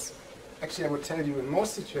situations, actually I would tell you in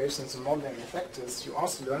most situations in modeling factors, you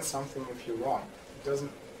also learn something if you're wrong.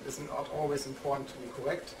 It's not always important to be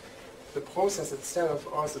correct. The process itself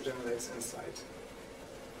also generates insight.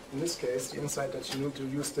 In this case, the insight that you need to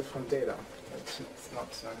use different data. It's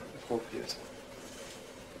not appropriate.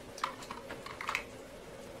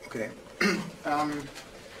 Okay.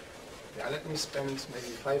 Yeah, let me spend maybe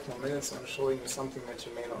 5 more minutes on showing you something that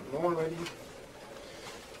you may not know already,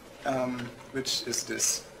 which is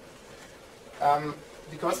this.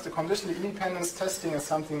 Because the conditional independence testing is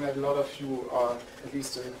something that a lot of you, or at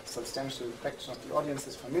least a substantial fraction of the audience,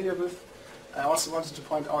 is familiar with. I also wanted to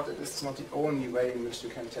point out that it's not the only way in which you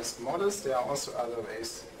can test models. There are also other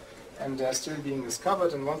ways. And they're still being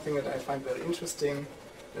discovered. And one thing that I find very interesting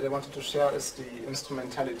that I wanted to share is the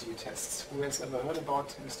instrumentality tests. Who has ever heard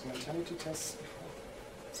about instrumentality tests before?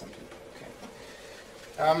 Some people.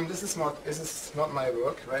 Okay. This is not my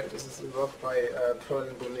work, right? This is the work by Pearl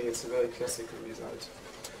and Bonnet. It's a very classical result.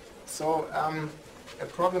 So a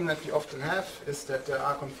problem that we often have is that there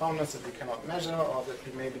are confounders that we cannot measure or that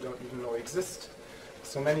we maybe don't even know exist.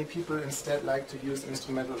 So many people instead like to use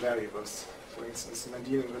instrumental variables. For instance,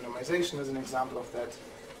 Mendelian randomization is an example of that.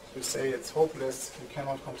 You say it's hopeless, we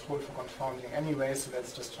cannot control for confounding anyway, so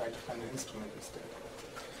let's just try to find an instrument instead.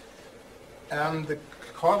 The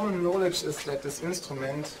common knowledge is that this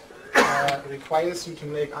instrument requires you to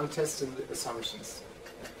make untested assumptions.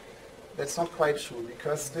 That's not quite true,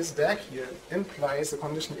 because this DAG here implies a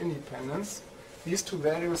conditional independence. These two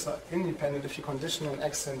variables are independent if you condition on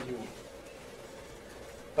x and u.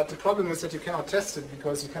 But the problem is that you cannot test it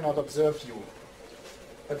because you cannot observe u.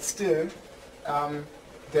 But still,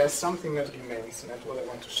 there's something that remains, and that's what I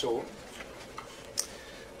want to show.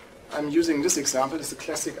 I'm using this example. It's a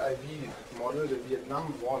classic IV model, the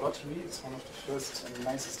Vietnam War lottery. It's one of the first and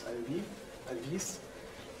nicest IVs.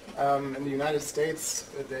 In the United States,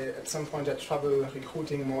 they at some point had trouble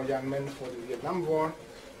recruiting more young men for the Vietnam War.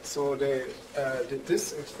 So they did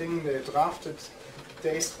this thing, they drafted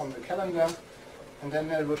days from the calendar, and then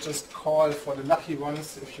they would just call for the lucky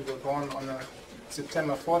ones. If you were born on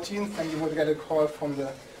September 14th, then you would get a call from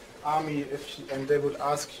the army, and they would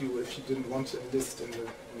ask you if you didn't want to enlist in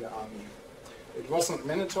the army. It wasn't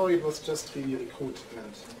mandatory, it was just really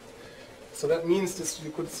recruitment. So that means this,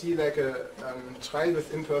 you could see like a trial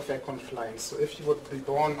with imperfect conflation. So if you would be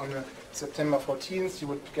born on September 14th, you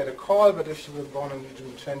would get a call, but if you were born on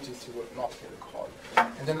June 20th, you would not get a call.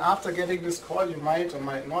 And then after getting this call, you might or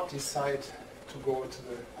might not decide to go to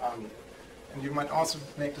the army. And you might also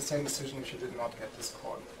make the same decision if you did not get this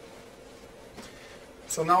call.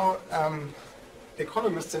 So now,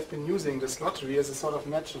 economists have been using this lottery as a sort of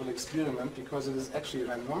natural experiment because it is actually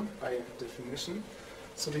random by definition.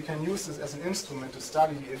 So we can use this as an instrument to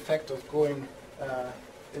study the effect of going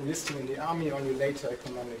enlisting in the army on your later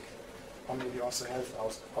economic or maybe also health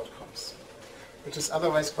outcomes, which is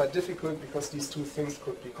otherwise quite difficult because these two things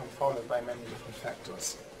could be confounded by many different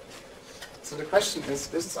factors. So the question is,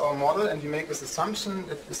 this is our model, and you make this assumption.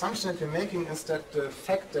 The assumption that you're making is that the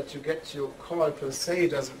fact that you get your call per se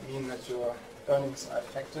doesn't mean that your earnings are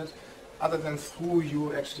affected, other than through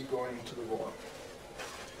you actually going to the war.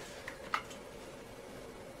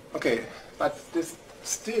 Okay, but this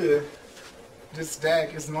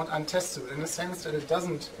DAG is not untestable in the sense that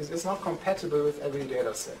it's not compatible with every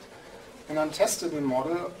data set. An untestable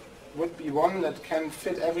model would be one that can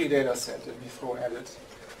fit every data set that we throw at it.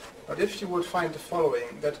 But if you would find the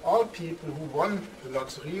following, that all people who won the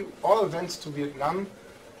lottery all went to Vietnam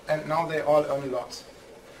and now they all earn a lot.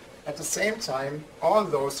 At the same time, all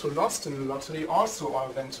those who lost in the lottery also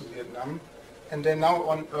all went to Vietnam and they now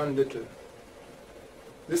earn little.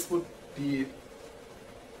 This would be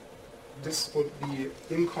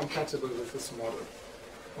incompatible with this model.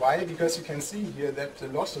 Why? Because you can see here that the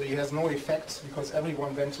lottery has no effect because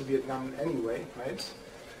everyone went to Vietnam anyway, right?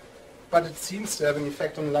 But it seems to have an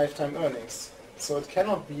effect on lifetime earnings. So it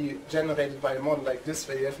cannot be generated by a model like this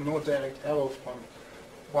where you have no direct arrow from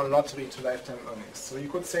one lottery to lifetime earnings. So you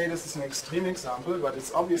could say this is an extreme example, but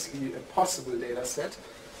it's obviously a possible data set.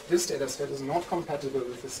 This data set is not compatible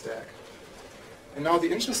with this DAG. And now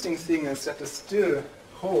the interesting thing is that this still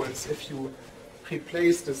holds if you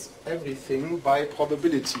replace this everything by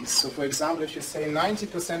probabilities. So for example, if you say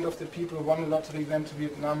 90% of the people who won the lottery went to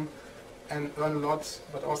Vietnam and earn a lot,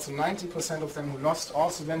 but also 90% of them who lost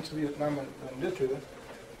also went to Vietnam and earn little,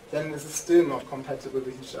 then this is still not compatible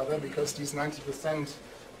with each other because these 90%,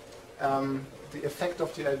 the effect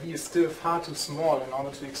of the IV is still far too small in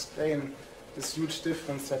order to explain this huge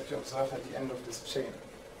difference that you observe at the end of this chain.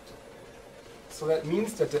 So that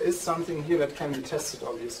means that there is something here that can be tested,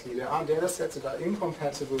 obviously. There are data sets that are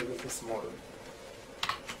incompatible with this model.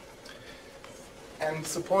 And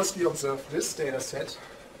suppose we observe this data set.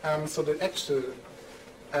 So the actual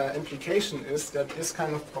implication is that this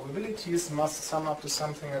kind of probabilities must sum up to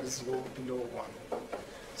something that is below 1.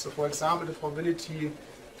 So for example, the probability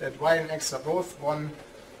that y and x are both 1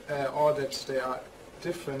 or that they are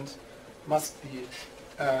different must be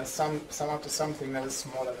sum up to something that is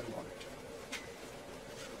smaller than 1.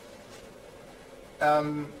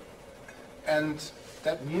 And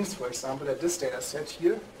that means, for example, that this data set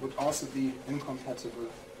here would also be incompatible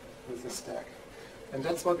with this DAG. And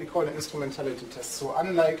that's what we call an instrumentality test. So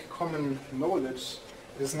unlike common knowledge,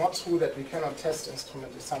 it is not true that we cannot test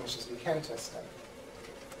instrument assumptions. We can test them.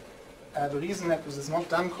 The reason that this is not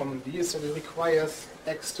done commonly is that it requires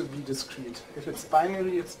x to be discrete. If it's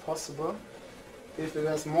binary, it's possible. If it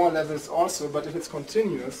has more levels also, but if it's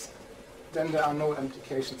continuous, then there are no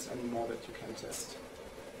implications anymore that you can test.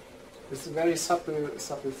 It's a very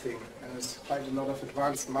subtle thing, and there's quite a lot of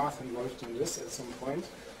advanced math involved in this at some point.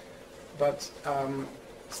 But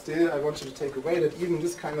still, I want you to take away that even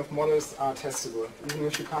this kind of models are testable. Even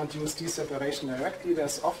if you can't use deseparation directly,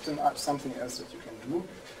 there's often something else that you can do.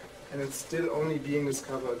 And it's still only being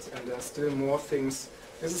discovered, and there are still more things.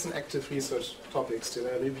 This is an active research topic still.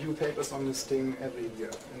 I review papers on this thing every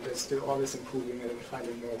year, and they're still always improving and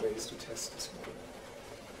finding more ways to test this model.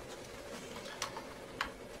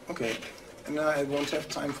 Okay, and now I won't have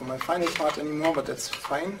time for my final part anymore, but that's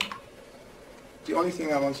fine. The only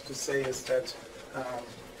thing I wanted to say is that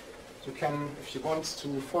you can, if you want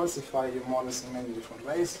to falsify your models in many different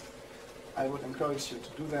ways, I would encourage you to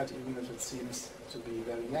do that, even if it seems to be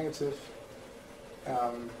very negative.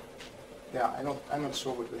 Yeah, I'm not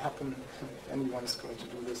sure what will happen, if anyone is going to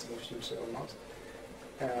do this in the future or not.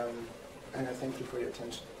 And I thank you for your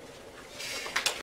attention.